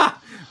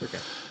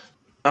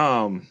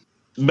 Okay.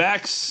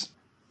 Max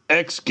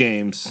X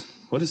Games.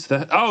 What is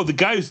that? Oh, the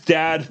guy whose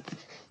dad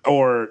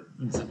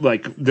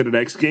did an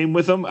X game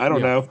with him. I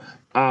don't know.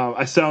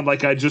 I sound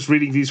like I just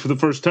reading these for the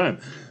first time.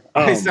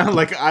 I sound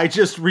like I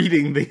just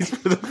reading these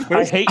for the first time.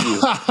 I hate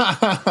you.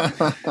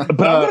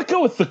 But I'm going to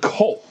go with the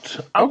cult.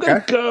 I'm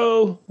going to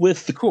go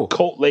with the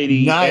cult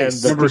lady.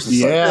 Nice. And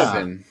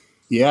the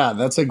Yeah,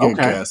 that's a good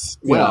guess.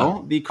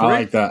 Well, the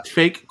correct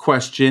fake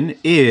question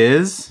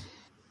is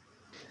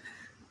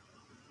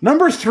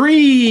number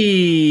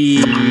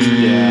 3.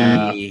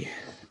 Yeah.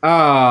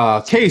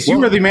 Case, you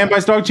were the Man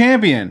Bites Dog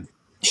champion.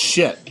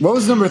 Shit. What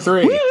was number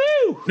 3?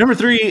 Woo-hoo! Number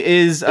 3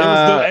 is... It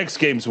was the X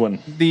Games one.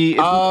 Okay.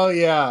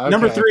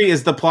 Number 3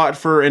 is the plot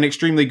for an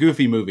extremely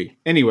goofy movie.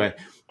 Anyway,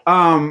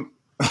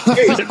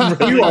 Case,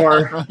 you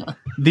are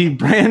the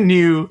brand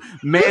new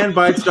Man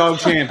Bites Dog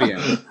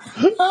champion.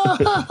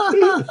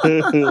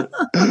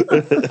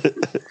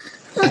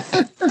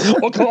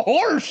 What's a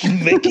horse,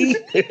 Mickey?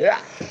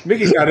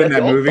 Mickey's not in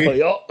that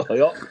movie.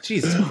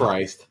 Jesus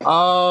Christ.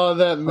 Oh,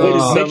 that movie. Wait,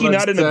 is Mickey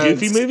not in a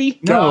Goofy movie?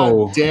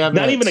 No. God damn it.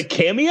 Not even a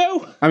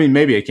cameo? I mean,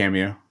 maybe a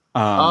cameo.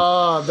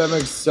 That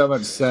makes so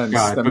much sense.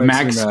 But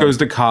Max goes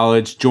to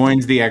college,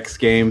 joins the X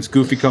Games.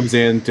 Goofy comes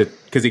in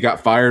because he got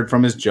fired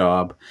from his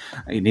job,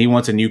 and he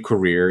wants a new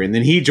career. And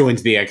then he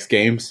joins the X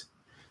Games.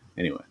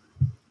 Anyway,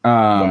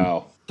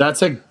 wow,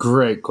 That's a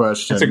great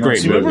question. That's a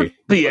great Do you remember movie.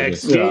 the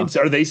X Games?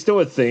 Are they still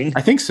a thing?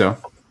 I think so.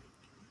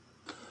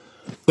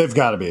 They've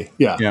got to be.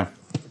 Yeah. Yeah.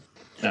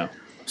 No.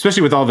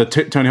 Especially with all the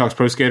Tony Hawk's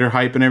Pro Skater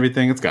hype and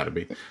everything, it's got to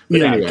be. But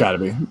Yeah, anyway. got to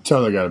be.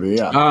 Totally got to be.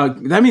 Yeah.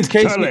 That means,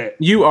 Casey, Totally.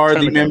 you are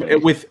Totally the gotta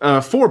be. with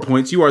 4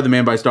 points. You are the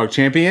Man Bites Dog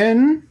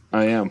champion.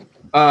 I am.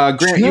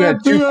 Grant, you had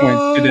 2 Champion!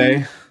 points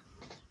today.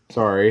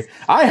 Sorry,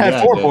 I had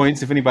Yeah, 4 I did.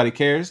 points. If anybody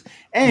cares,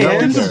 No and one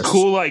There's cares. some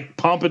cool like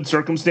pomp and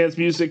circumstance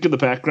music in the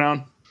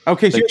background.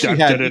 okay, so you Like, actually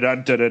had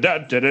that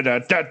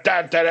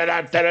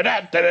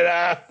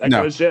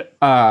kind of shit.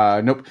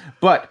 nope.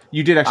 But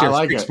you did actually I have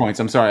like 6 it. points.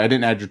 I'm sorry, I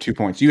didn't add your 2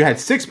 points. You had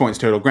 6 points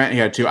total. Grant,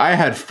 you had 2. I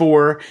had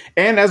 4.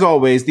 And as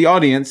always, the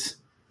audience,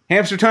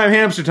 hamster time.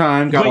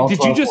 Got all Wait, did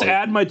you 12 just points.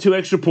 add my 2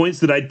 extra points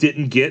that I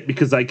didn't get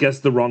because I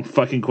guessed the wrong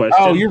fucking question?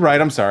 Oh, you're right.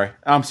 I'm sorry.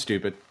 I'm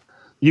stupid.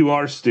 You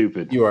are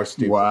stupid. You are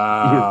stupid.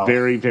 Wow. You're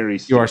very, very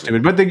stupid. You are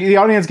stupid. But the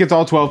audience gets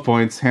all 12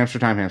 points. Hamster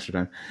time. Is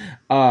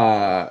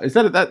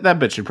that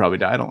bit should probably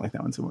die. I don't like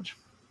that one so much.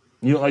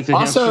 You don't like the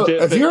Also,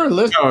 hamster if you're a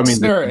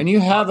listener the- and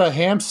you have a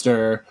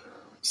hamster,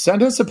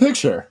 send us a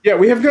picture. Yeah,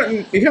 we haven't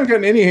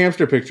gotten any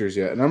hamster pictures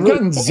yet, and I'm We've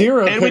gotten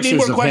 0 And we need pictures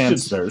more of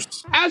questions.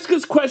 hamsters. ask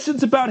us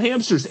questions about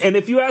hamsters, and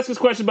if you ask us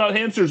questions about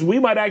hamsters, we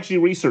might actually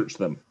research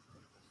them.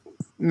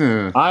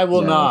 I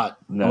will not.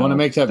 no, I want to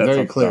make that that's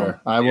very a clear. dumb.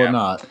 I will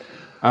not.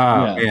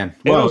 Oh Yeah. man,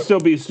 It'll well, still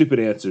be stupid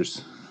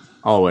answers.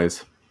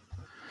 always.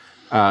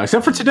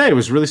 Except for today, it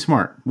was really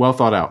smart, well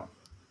thought out.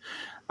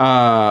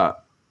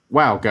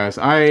 Wow, guys,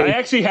 I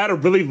actually had a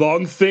really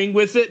long thing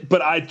with it,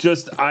 but I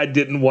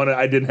didn't want to.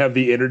 I didn't have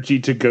the energy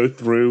to go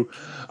through.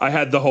 I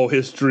had the whole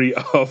history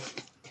of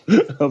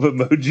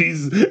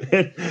emojis,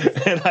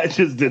 and I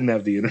just didn't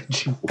have the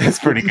energy. that's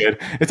pretty good.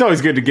 It's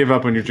always good to give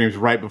up on your dreams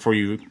right before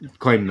you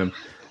claim them.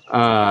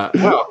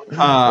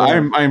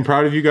 I'm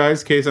proud of you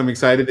guys. Case, I'm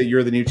excited that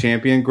you're the new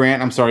champion.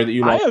 Grant, I'm sorry that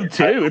you I lost. am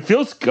too. It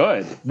feels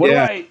good. What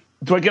Yeah.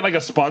 do I get like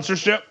a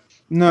sponsorship?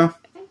 No.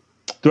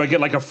 Do I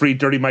get like a free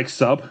Dirty Mike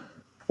sub?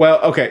 Well,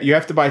 okay, you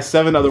have to buy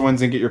 7 other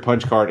ones and get your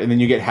punch card, and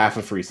then you get half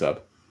a free sub.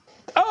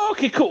 Oh,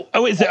 okay, cool.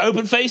 Oh, is it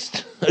open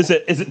faced? Is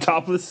it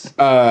topless?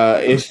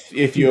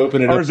 If you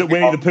open it up, Or is it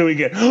Winnie the Pooh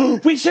again?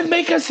 Oh, we should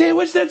make a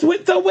sandwich that's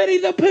with the Winnie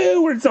the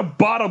Pooh, or it's a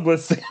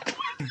bottomless sandwich.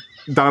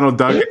 Donald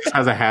Duck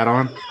has a hat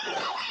on.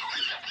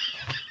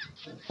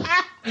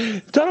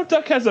 Donald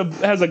Duck has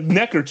a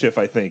neckerchief,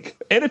 I think,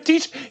 and a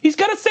t-shirt. He's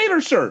got a sailor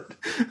shirt.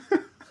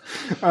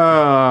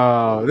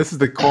 Oh, this is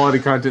the quality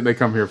content they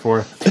come here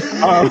for.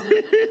 Thank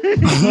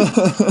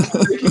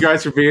you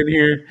guys for being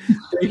here.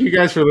 Thank you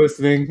guys for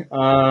listening.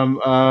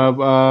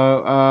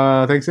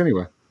 Thanks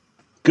anyway.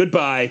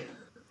 Goodbye.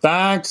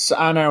 Thanks,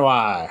 I know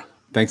why.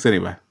 Thanks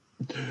anyway.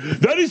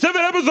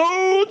 97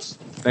 episodes.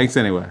 Thanks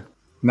anyway.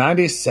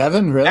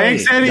 97, really?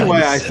 Thanks anyway,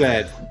 I Nice.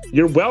 said.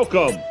 You're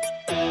welcome.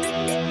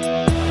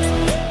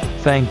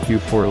 Thank you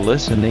for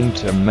listening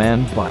to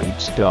Man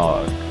Bites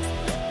Dog.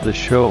 The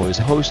show is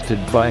hosted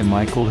by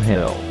Michael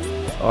Hill,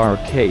 R.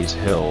 Case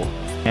Hill,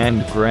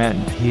 and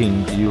Grant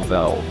King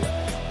Uveld.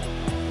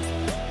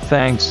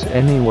 Thanks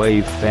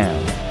anyway,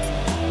 fam.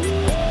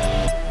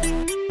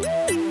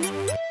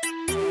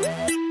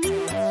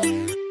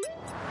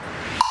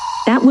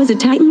 That was a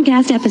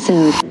Titancast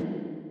episode.